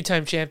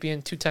 3-time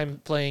champion, 2-time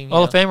playing.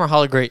 Hall of Fame or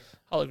Hall of Great?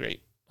 Hall of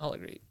Great. I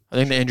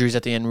think the injuries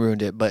at the end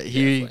ruined it, but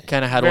he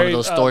kind of had one of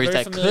those stories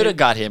that could have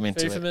got him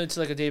into very it. familiar to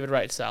like a David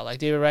Wright style, like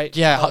David Wright.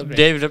 Yeah,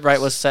 David Wright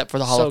was set for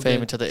the Hall of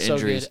Fame until the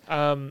injuries.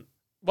 Good.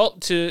 Well,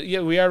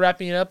 we are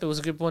wrapping it up. It was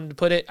a good one to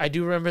put it. I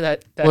do remember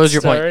that what was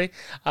story.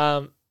 Your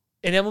point?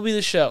 And MLB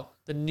The Show,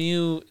 the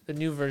new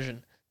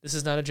version. This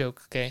is not a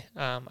joke, okay?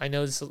 I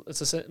know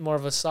it's more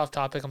of a soft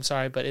topic. I'm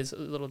sorry, but it's a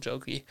little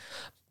jokey.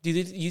 Do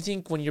you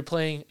think when you're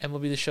playing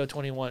MLB The Show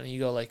 21 and you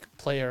go like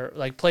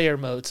player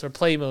modes or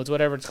play modes,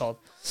 whatever it's called,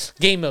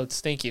 game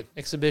modes? Thank you.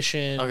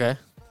 Exhibition. Okay.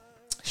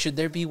 Should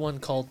there be one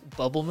called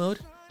bubble mode,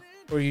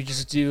 where you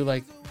just do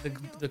like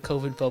the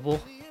COVID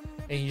bubble,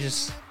 and you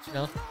just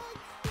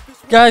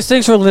Guys,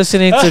 thanks for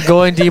listening to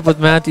Going Deep with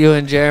Matthew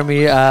and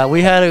Jeremy.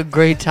 We had a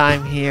great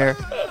time here.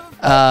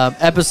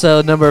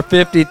 Episode number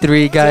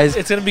 53, guys.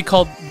 It's gonna be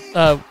called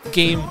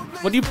game.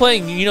 What are you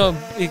playing? You know,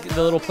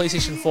 the little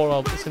PlayStation 4. Well,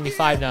 it's gonna be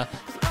 5 now.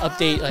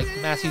 Update like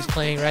Matthew's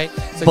playing, right?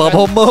 It's like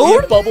Bubble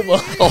mode? Yeah, bubble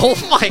mode. Oh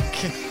my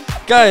god.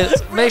 Guys,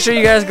 make sure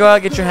you guys go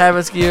out, get your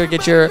Habits gear,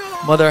 get your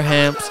Mother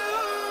Hamps,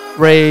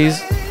 Rays,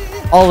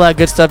 all that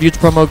good stuff. Use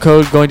promo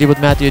code Going Deep with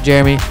Matthew and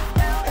Jeremy.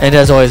 And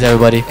as always,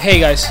 everybody, Hey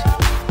guys.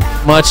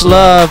 much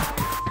love.